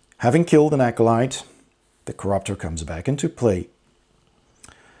 Having killed an Acolyte, the Corruptor comes back into play,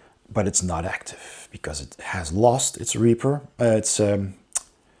 but it's not active because it has lost its Reaper. It's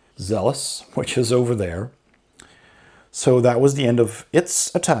Zealous, which is over there. So that was the end of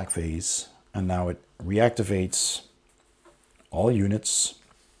its attack phase, and now it reactivates all units,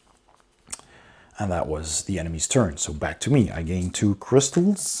 and that was the enemy's turn. So back to me. I gained 2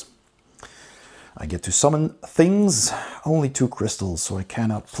 crystals. I get to summon things, only 2 crystals, so I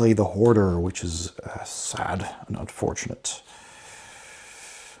cannot play the Hoarder, which is sad and unfortunate.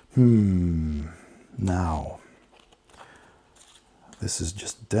 Now, this is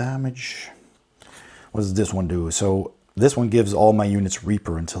just damage. What does this one do? So this one gives all my units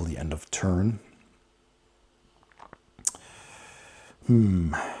Reaper until the end of turn.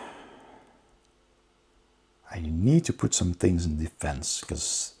 I need to put some things in defense,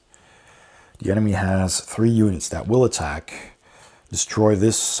 because the enemy has 3 units that will attack, destroy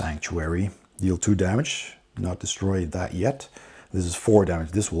this sanctuary, deal 2 damage, not destroy that yet. This is 4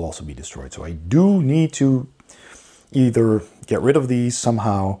 damage, this will also be destroyed. So I do need to either get rid of these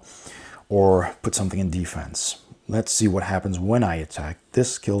somehow or put something in defense. Let's see what happens when I attack.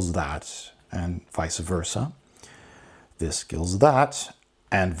 This kills that and vice versa. This kills that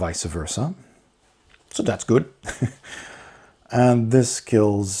and vice versa. So that's good. And this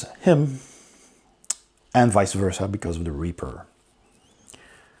kills him and vice versa because of the Reaper.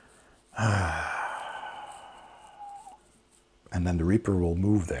 And then the Reaper will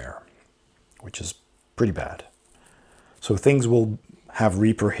move there, which is pretty bad. So things will have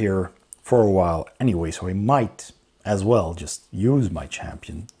Reaper here for a while anyway, so I might as well just use my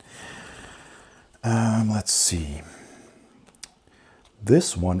champion. Let's see.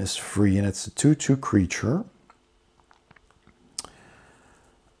 This one is free and it's a 2/2 creature.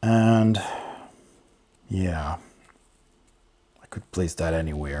 And yeah, I could place that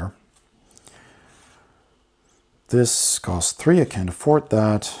anywhere. This costs 3, I can't afford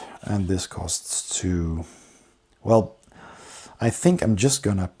that. And this costs 2. Well, I think I'm just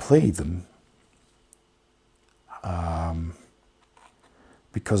gonna play them.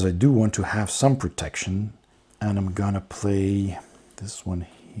 Because I do want to have some protection. And I'm gonna play this one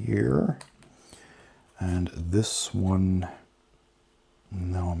here. And this one.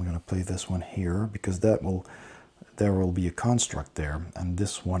 No, I'm gonna play this one here because there will be a construct there. And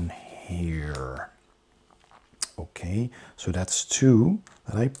this one here. Okay, so that's 2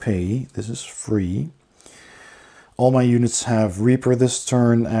 that I pay. This is free. All my units have Reaper this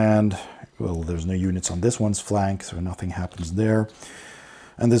turn, and well, there's no units on this one's flank, so nothing happens there.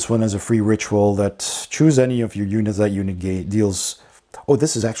 And this one has a free ritual that choose any of your units. That unit deals... Oh,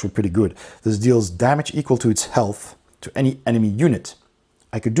 this is actually pretty good. This deals damage equal to its health to any enemy unit.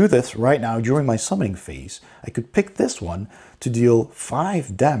 I could do this right now during my summoning phase. I could pick this one to deal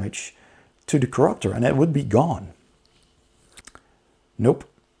 5 damage to the corruptor and it would be gone. Nope,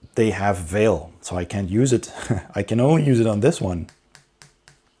 they have Veil, so I can't use it. I can only use it on this one.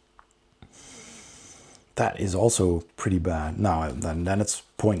 That is also pretty bad. No, then it's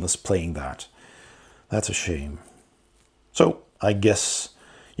pointless playing that. That's a shame. So I guess,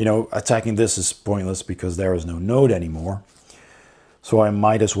 you know, attacking this is pointless because there is no node anymore. So I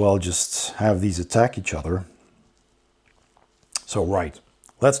might as well just have these attack each other. So right,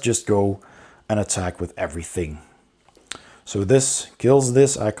 let's just go and attack with everything. So this kills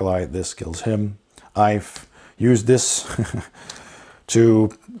this acolyte, this kills him. I've used this to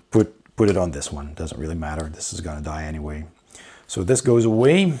put it on this one. Doesn't really matter. This is gonna die anyway. So this goes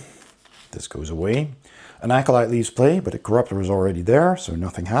away. This goes away. An acolyte leaves play, but a corruptor is already there, so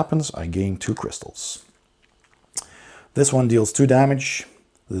nothing happens. I gain 2 crystals. This one deals 2 damage.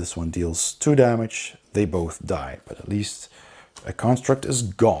 This one deals 2 damage. They both die, but at least a construct is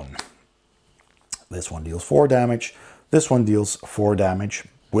gone. This one deals 4 damage. This one deals 4 damage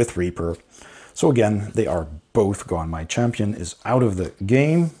with Reaper. So again, they are both gone. My champion is out of the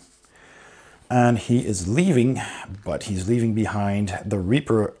game. And he is leaving, but he's leaving behind the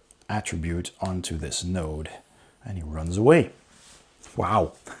Reaper attribute onto this node. And he runs away.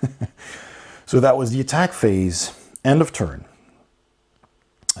 Wow. So that was the attack phase. End of turn.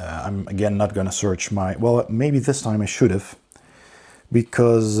 I'm again not going to search my... Well, maybe this time I should have.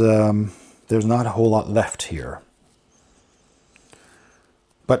 Because there's not a whole lot left here.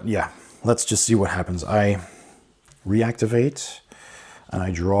 But yeah, let's just see what happens. I reactivate and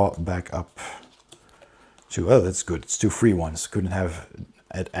I draw back up to... Oh, that's good. It's 2 free ones. Couldn't have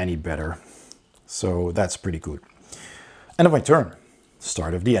it any better. So that's pretty good. End of my turn.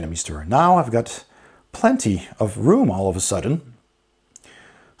 Start of the enemy's turn. Now I've got plenty of room all of a sudden.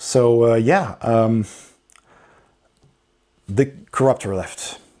 So yeah, the corruptor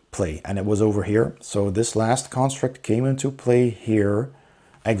left play and it was over here. So this last construct came into play here,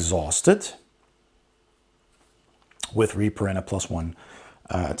 exhausted, with Reaper and a +1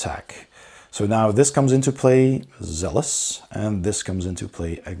 attack. So now this comes into play, zealous, and this comes into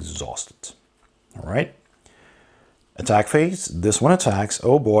play, exhausted. All right. Attack phase, this one attacks.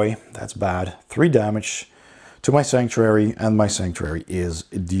 Oh boy, that's bad. 3 damage to my sanctuary, and my sanctuary is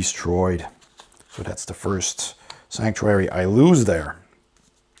destroyed. So that's the first sanctuary I lose there.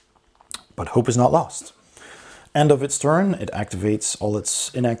 But hope is not lost. End of its turn, it activates all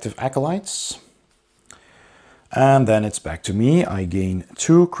its inactive acolytes. And then it's back to me. I gain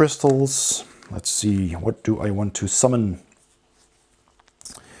 2 crystals. Let's see, what do I want to summon?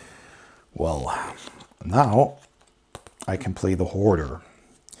 Well, now I can play the Hoarder.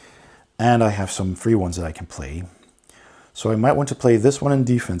 And I have some free ones that I can play. So I might want to play this one in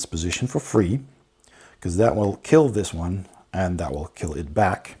defense position for free, because that will kill this one, and that will kill it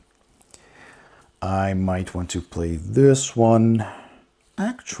back. I might want to play this one.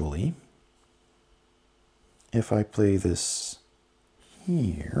 Actually, if I play this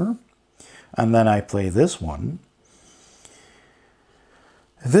here, and then I play this one,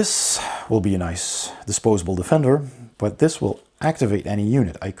 this will be a nice disposable defender, but this will activate any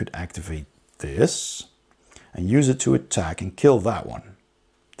unit. I could activate this and use it to attack and kill that one.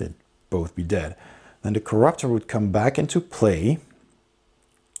 They'd both be dead. Then the corruptor would come back into play,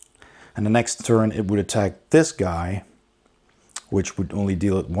 and the next turn it would attack this guy, which would only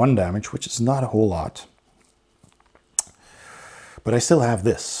deal it 1 damage, which is not a whole lot. But I still have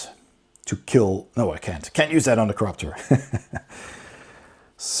this to kill. No, I can't. Can't use that on the corruptor.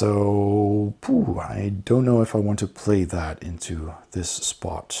 So, I don't know if I want to play that into this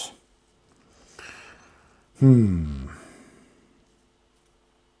spot.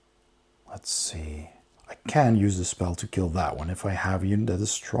 Let's see. I can use the spell to kill that one if I have a unit that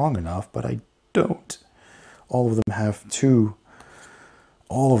is strong enough, but I don't. All of them have 2.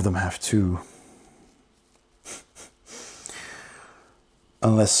 All of them have 2.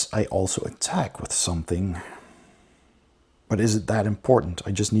 Unless I also attack with something. But is it that important?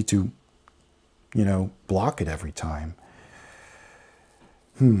 I just need to, you know, block it every time.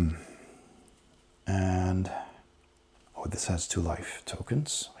 And, oh, this has 2 life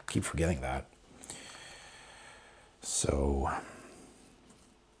tokens. I keep forgetting that. So,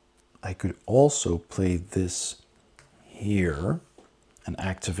 I could also play this here and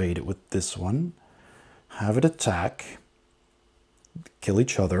activate it with this one. Have it attack. Kill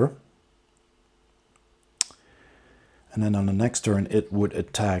each other. And then on the next turn it would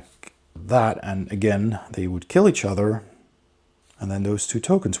attack that, and again they would kill each other, and then those 2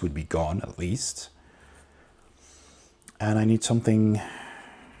 tokens would be gone at least. And I need something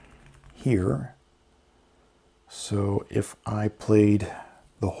here. So if I played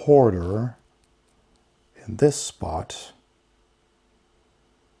the Hoarder in this spot,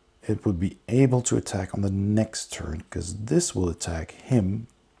 it would be able to attack on the next turn, because this will attack him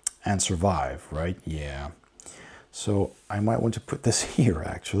and survive, right? Yeah. So I might want to put this here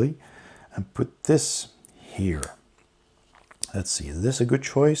actually, and put this here. Let's see, is this a good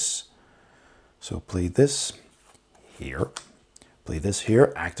choice? So play this here, play this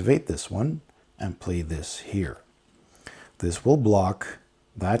here, activate this one, and play this here. This will block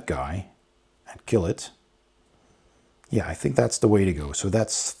that guy and kill it. Yeah, I think that's the way to go. So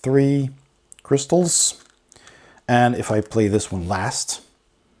that's 3 crystals. And if I play this one last,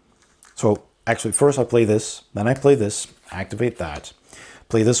 so actually first I play this, then I play this, activate that,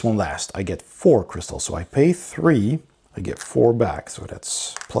 play this one last, I get 4 crystals. So I pay 3, I get 4 back, so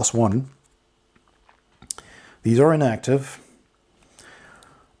that's +1. These are inactive.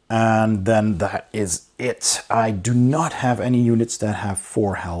 And then that is it. I do not have any units that have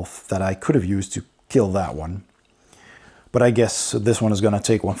 4 health that I could have used to kill that one. But I guess this one is going to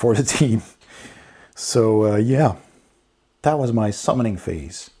take one for the team. So yeah, that was my summoning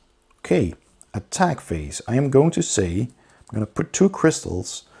phase. Okay, attack phase. I am going to say, I'm going to put 2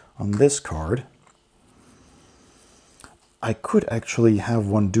 crystals on this card. I could actually have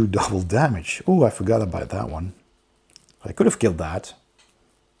one do double damage. Oh, I forgot about that one. I could have killed that.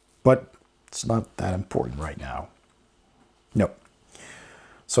 But it's not that important right now. No.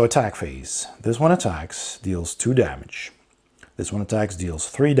 So attack phase. This one attacks, deals 2 damage. This one attacks, deals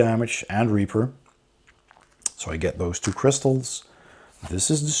 3 damage and Reaper. So I get those 2 crystals. This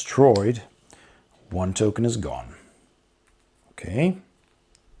is destroyed. 1 token is gone. Okay.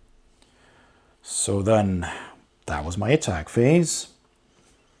 So then that was my attack phase.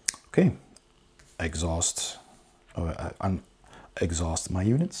 Okay. Exhaust. Exhaust my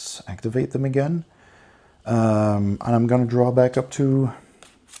units, activate them again, and I'm going to draw back up to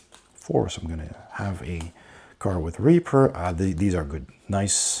 4. So I'm going to have a card with Reaper. These are good,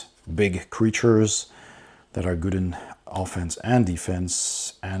 nice big creatures that are good in offense and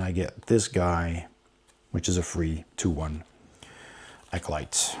defense, and I get this guy, which is a free 2/1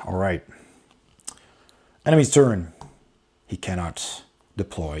 acolyte. All right, enemy's turn. He cannot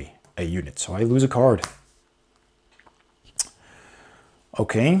deploy a unit, so I lose a card.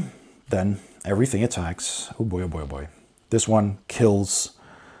 Okay, then everything attacks. Oh boy, oh boy, oh boy. This one kills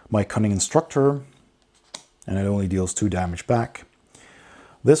my cunning instructor, and it only deals 2 damage back.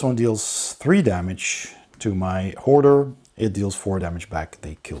 This one deals 3 damage to my hoarder. It deals 4 damage back.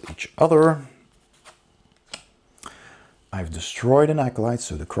 They kill each other. I've destroyed an acolyte,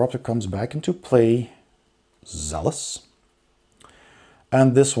 so the corruptor comes back into play. Zealous.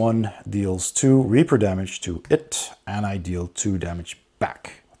 And this one deals 2 Reaper damage to it, and I deal 2 damage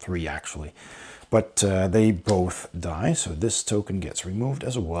back. 3 actually. But they both die, so this token gets removed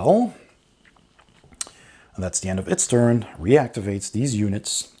as well. And that's the end of its turn. Reactivates these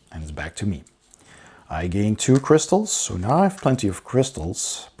units, and it's back to me. I gain 2 crystals, so now I have plenty of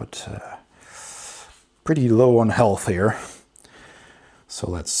crystals, but pretty low on health here. So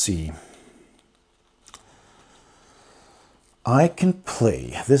let's see. I can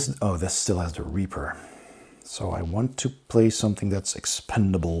play this. Oh, this still has the Reaper. So I want to play something that's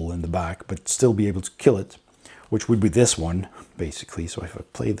expendable in the back, but still be able to kill it, which would be this one, basically. So if I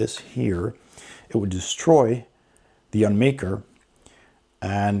play this here, it would destroy the Unmaker,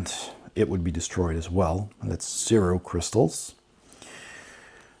 and it would be destroyed as well. And that's 0 crystals.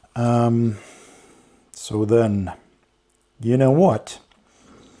 So then, you know what?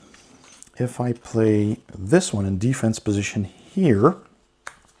 If I play this one in defense position here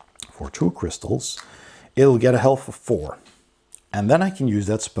for 2 crystals, it'll get a health of 4. And then I can use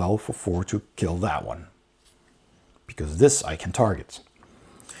that spell for 4 to kill that one, because this I can target.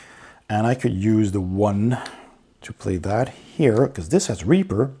 And I could use the 1 to play that here, because this has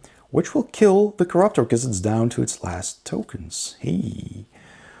Reaper, which will kill the corruptor because it's down to its last tokens. Hey,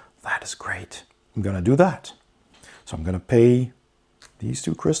 that is great. I'm going to do that. So I'm going to pay these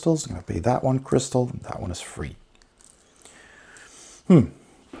 2 crystals. I'm going to pay that 1 crystal. And that one is free.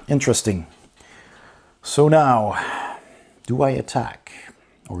 Interesting. So now, do I attack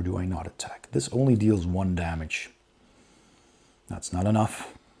or do I not attack? This only deals 1 damage. That's not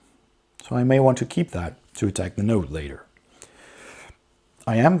enough. So I may want to keep that to attack the node later.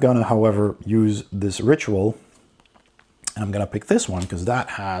 I am gonna, however, use this ritual, and I'm gonna pick this one because that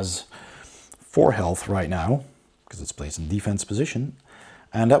has 4 health right now, because it's placed in defense position,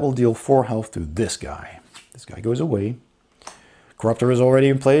 and that will deal 4 health to this guy. This guy goes away. Corruptor is already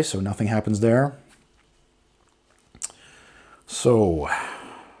in place, so nothing happens there. So,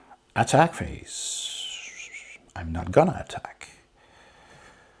 attack phase. I'm not gonna attack.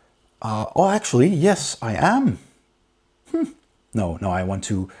 Oh, actually, yes, I am. No, I want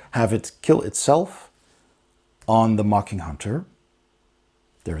to have it kill itself on the Mocking Hunter.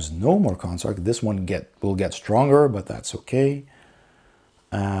 There's no more construct. This one will get stronger, but that's okay.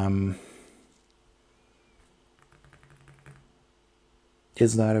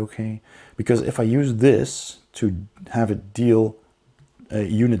 Is that okay? Because if I use this to have it deal, a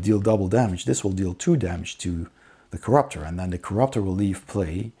unit deal double damage, this will deal 2 damage to the corruptor, and then the corruptor will leave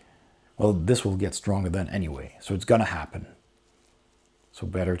play. Well, this will get stronger then anyway, so it's gonna happen. So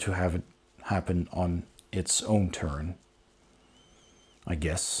better to have it happen on its own turn, I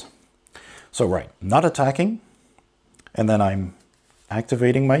guess. So right, not attacking, and then I'm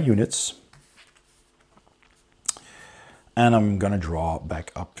activating my units, and I'm gonna draw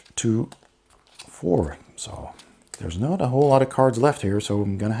back up to 4. So there's not a whole lot of cards left here, so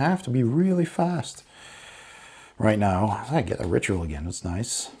I'm gonna have to be really fast right now. I get a ritual again, that's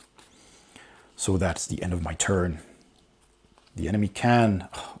nice. So that's the end of my turn. The enemy can,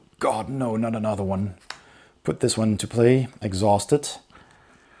 oh God, no, not another one. Put this one into play, exhaust it.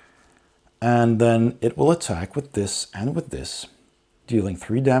 And then it will attack with this and with this, dealing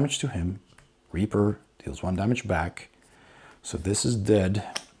 3 damage to him. Reaper deals 1 damage back. So this is dead,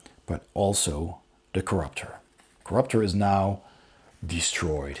 but also the Corruptor. Corruptor is now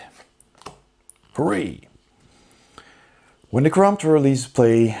destroyed. Hooray! When the Corruptor leaves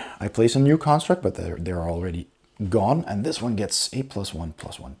play, I place a new construct, but they're already gone, and this one gets a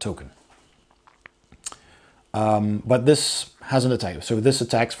 +1/+1 token. But this hasn't attacked, so this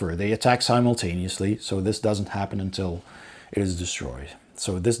attacks first. They attack simultaneously, so this doesn't happen until it is destroyed.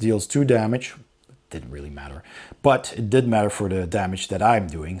 So this deals 2 damage. Didn't really matter, but it did matter for the damage that I'm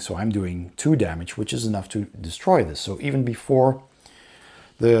doing. So I'm doing 2 damage, which is enough to destroy this. So even before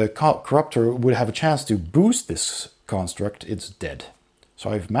the Corruptor would have a chance to boost this construct, it's dead. So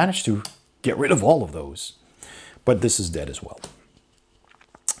I've managed to get rid of all of those, but this is dead as well.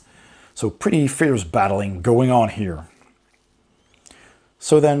 So pretty fierce battling going on here.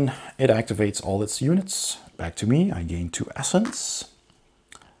 So then it activates all its units. Back to me, I gain 2 essence.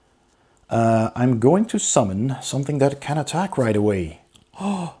 I'm going to summon something that can attack right away.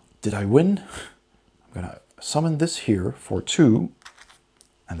 Oh, did I win? I'm gonna summon this here for 2.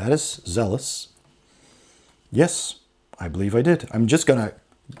 and that is Zealous. Yes, I believe I did. I'm just gonna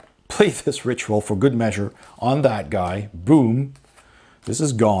play this ritual for good measure on that guy. Boom. This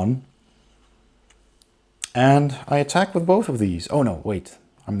is gone. And I attack with both of these. Oh no, wait.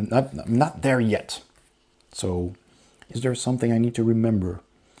 I'm not there yet. So, is there something I need to remember?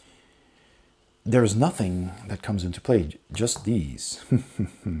 There's nothing that comes into play, just these.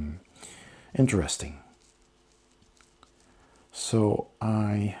 Interesting. So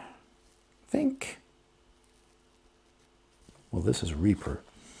I think, well, this is Reaper.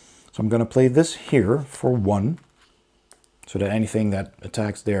 So I'm going to play this here for 1, so that anything that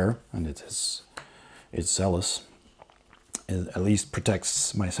attacks there, and it's Zealous, it at least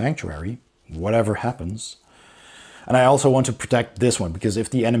protects my sanctuary, whatever happens. And I also want to protect this one, because if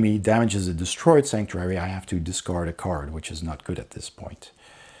the enemy damages a destroyed sanctuary, I have to discard a card, which is not good at this point.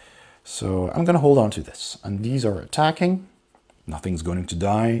 So I'm going to hold on to this. And these are attacking. Nothing's going to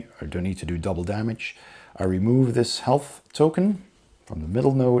die. I don't need to do double damage. I remove this health token from the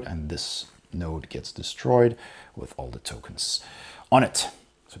middle node, and this node gets destroyed with all the tokens on it.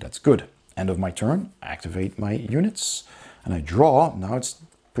 So that's good. End of my turn. Activate my units. And I draw. Now it's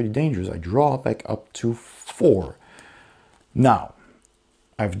pretty dangerous. I draw back up to 4. Now,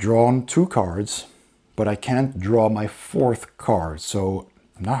 I've drawn 2 cards, but I can't draw my 4th card. So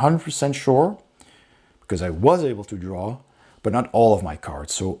I'm not 100% sure, because I was able to draw, but not all of my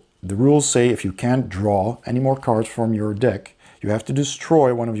cards. So the rules say if you can't draw any more cards from your deck, you have to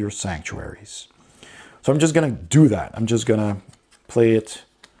destroy one of your sanctuaries. So I'm just going to do that. I'm just going to play it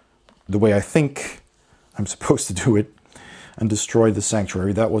the way I think I'm supposed to do it and destroy the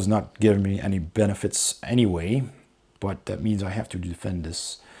sanctuary. That was not giving me any benefits anyway, but that means I have to defend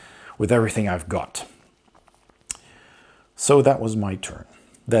this with everything I've got. So that was my turn.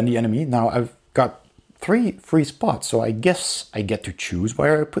 Then the enemy. Now I've got 3 free spots, so I guess I get to choose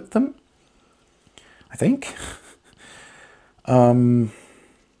where I put them, I think.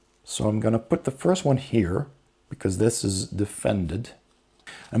 So I'm gonna put the first one here, because this is defended.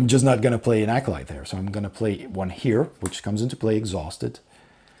 I'm just not gonna play an Acolyte there, so I'm gonna play one here, which comes into play exhausted,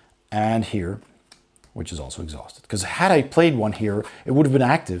 and here, which is also exhausted. Because had I played one here, it would have been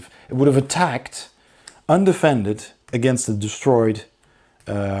active. It would have attacked undefended against the destroyed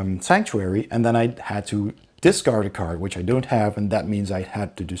sanctuary, and then I had to discard a card, which I don't have, and that means I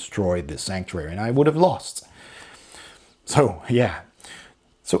had to destroy the sanctuary, and I would have lost. So, yeah.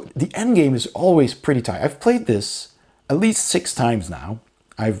 So the end game is always pretty tight. I've played this at least 6 times now.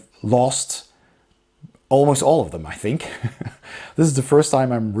 I've lost almost all of them, I think. This is the first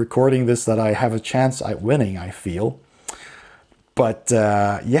time I'm recording this that I have a chance at winning, I feel. But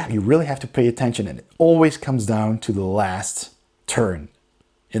yeah, you really have to pay attention, and it always comes down to the last turn,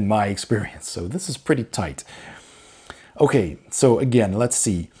 in my experience. So this is pretty tight. Okay, so again, let's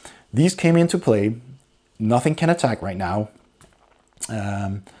see. These came into play. Nothing can attack right now.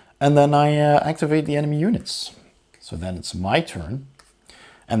 And then I activate the enemy units. So then it's my turn,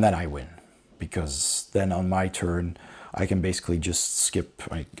 and then I win. Because then on my turn, I can basically just skip.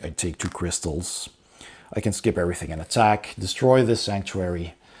 I take 2 crystals. I can skip everything and attack, destroy this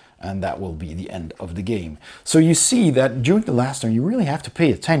sanctuary, and that will be the end of the game. So you see that during the last turn, you really have to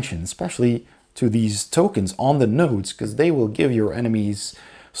pay attention, especially to these tokens on the nodes, because they will give your enemies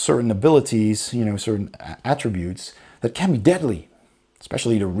certain abilities, you know, certain attributes that can be deadly.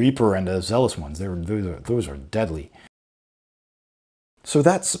 Especially the Reaper and the Zealous ones, those are deadly. So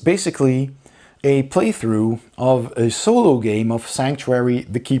that's basically a playthrough of a solo game of Sanctuary: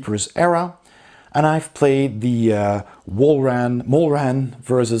 The Keeper's Era. And I've played the Molran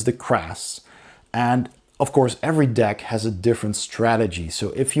versus the Kras. And of course, every deck has a different strategy. So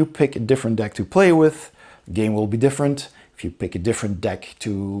if you pick a different deck to play with, the game will be different. If you pick a different deck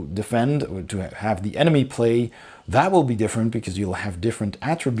to defend or to have the enemy play, that will be different because you'll have different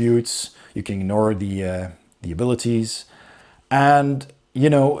attributes. You can ignore the abilities. And, you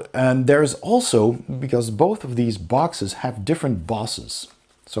know, and there's also, because both of these boxes have different bosses.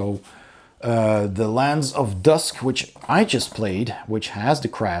 So the Lands of Dusk, which I just played, which has the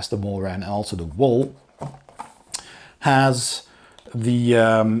Kras, the Molran, and also the Wool, has the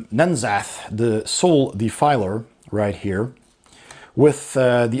Nenzath, the Soul Defiler, right here, with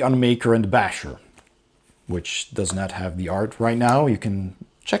the Unmaker and the Basher, which does not have the art right now. You can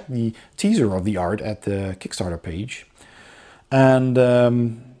check the teaser of the art at the Kickstarter page. And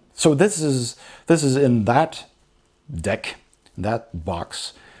so this is in that deck, that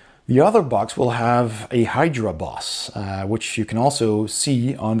box. The other box will have a Hydra boss, which you can also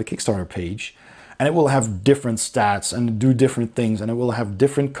see on the Kickstarter page. And it will have different stats and do different things, and it will have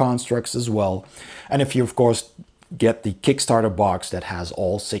different constructs as well. And if you, of course, get the Kickstarter box that has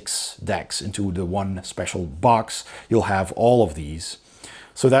all 6 decks into the one special box, you'll have all of these.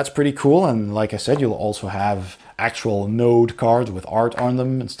 So that's pretty cool, and like I said, you'll also have actual node cards with art on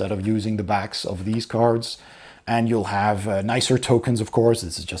them instead of using the backs of these cards. And you'll have nicer tokens, of course.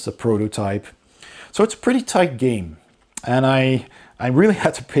 This is just a prototype. So it's a pretty tight game. And I really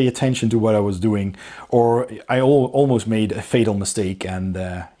had to pay attention to what I was doing, or I almost made a fatal mistake and,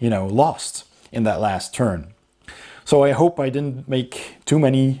 you know, lost in that last turn. So I hope I didn't make too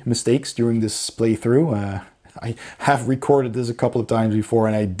many mistakes during this playthrough. I have recorded this a couple of times before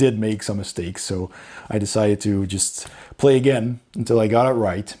and I did make some mistakes, so I decided to just play again until I got it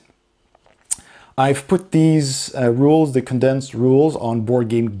right. I've put these rules, the condensed rules, on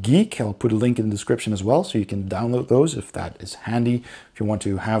Boardgamegeek. I'll put a link in the description as well, so you can download those if that is handy, if you want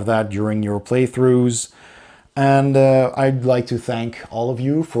to have that during your playthroughs. And I'd like to thank all of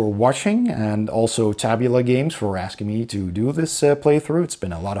you for watching, and also Tabula Games for asking me to do this playthrough. It's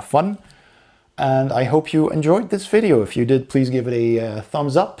been a lot of fun. And I hope you enjoyed this video. If you did, please give it a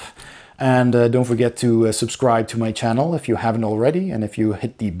thumbs up. And don't forget to subscribe to my channel if you haven't already. And if you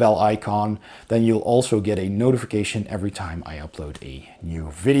hit the bell icon, then you'll also get a notification every time I upload a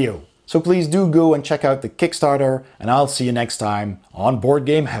new video. So please do go and check out the Kickstarter, and I'll see you next time on Board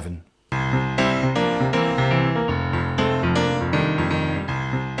Game Heaven.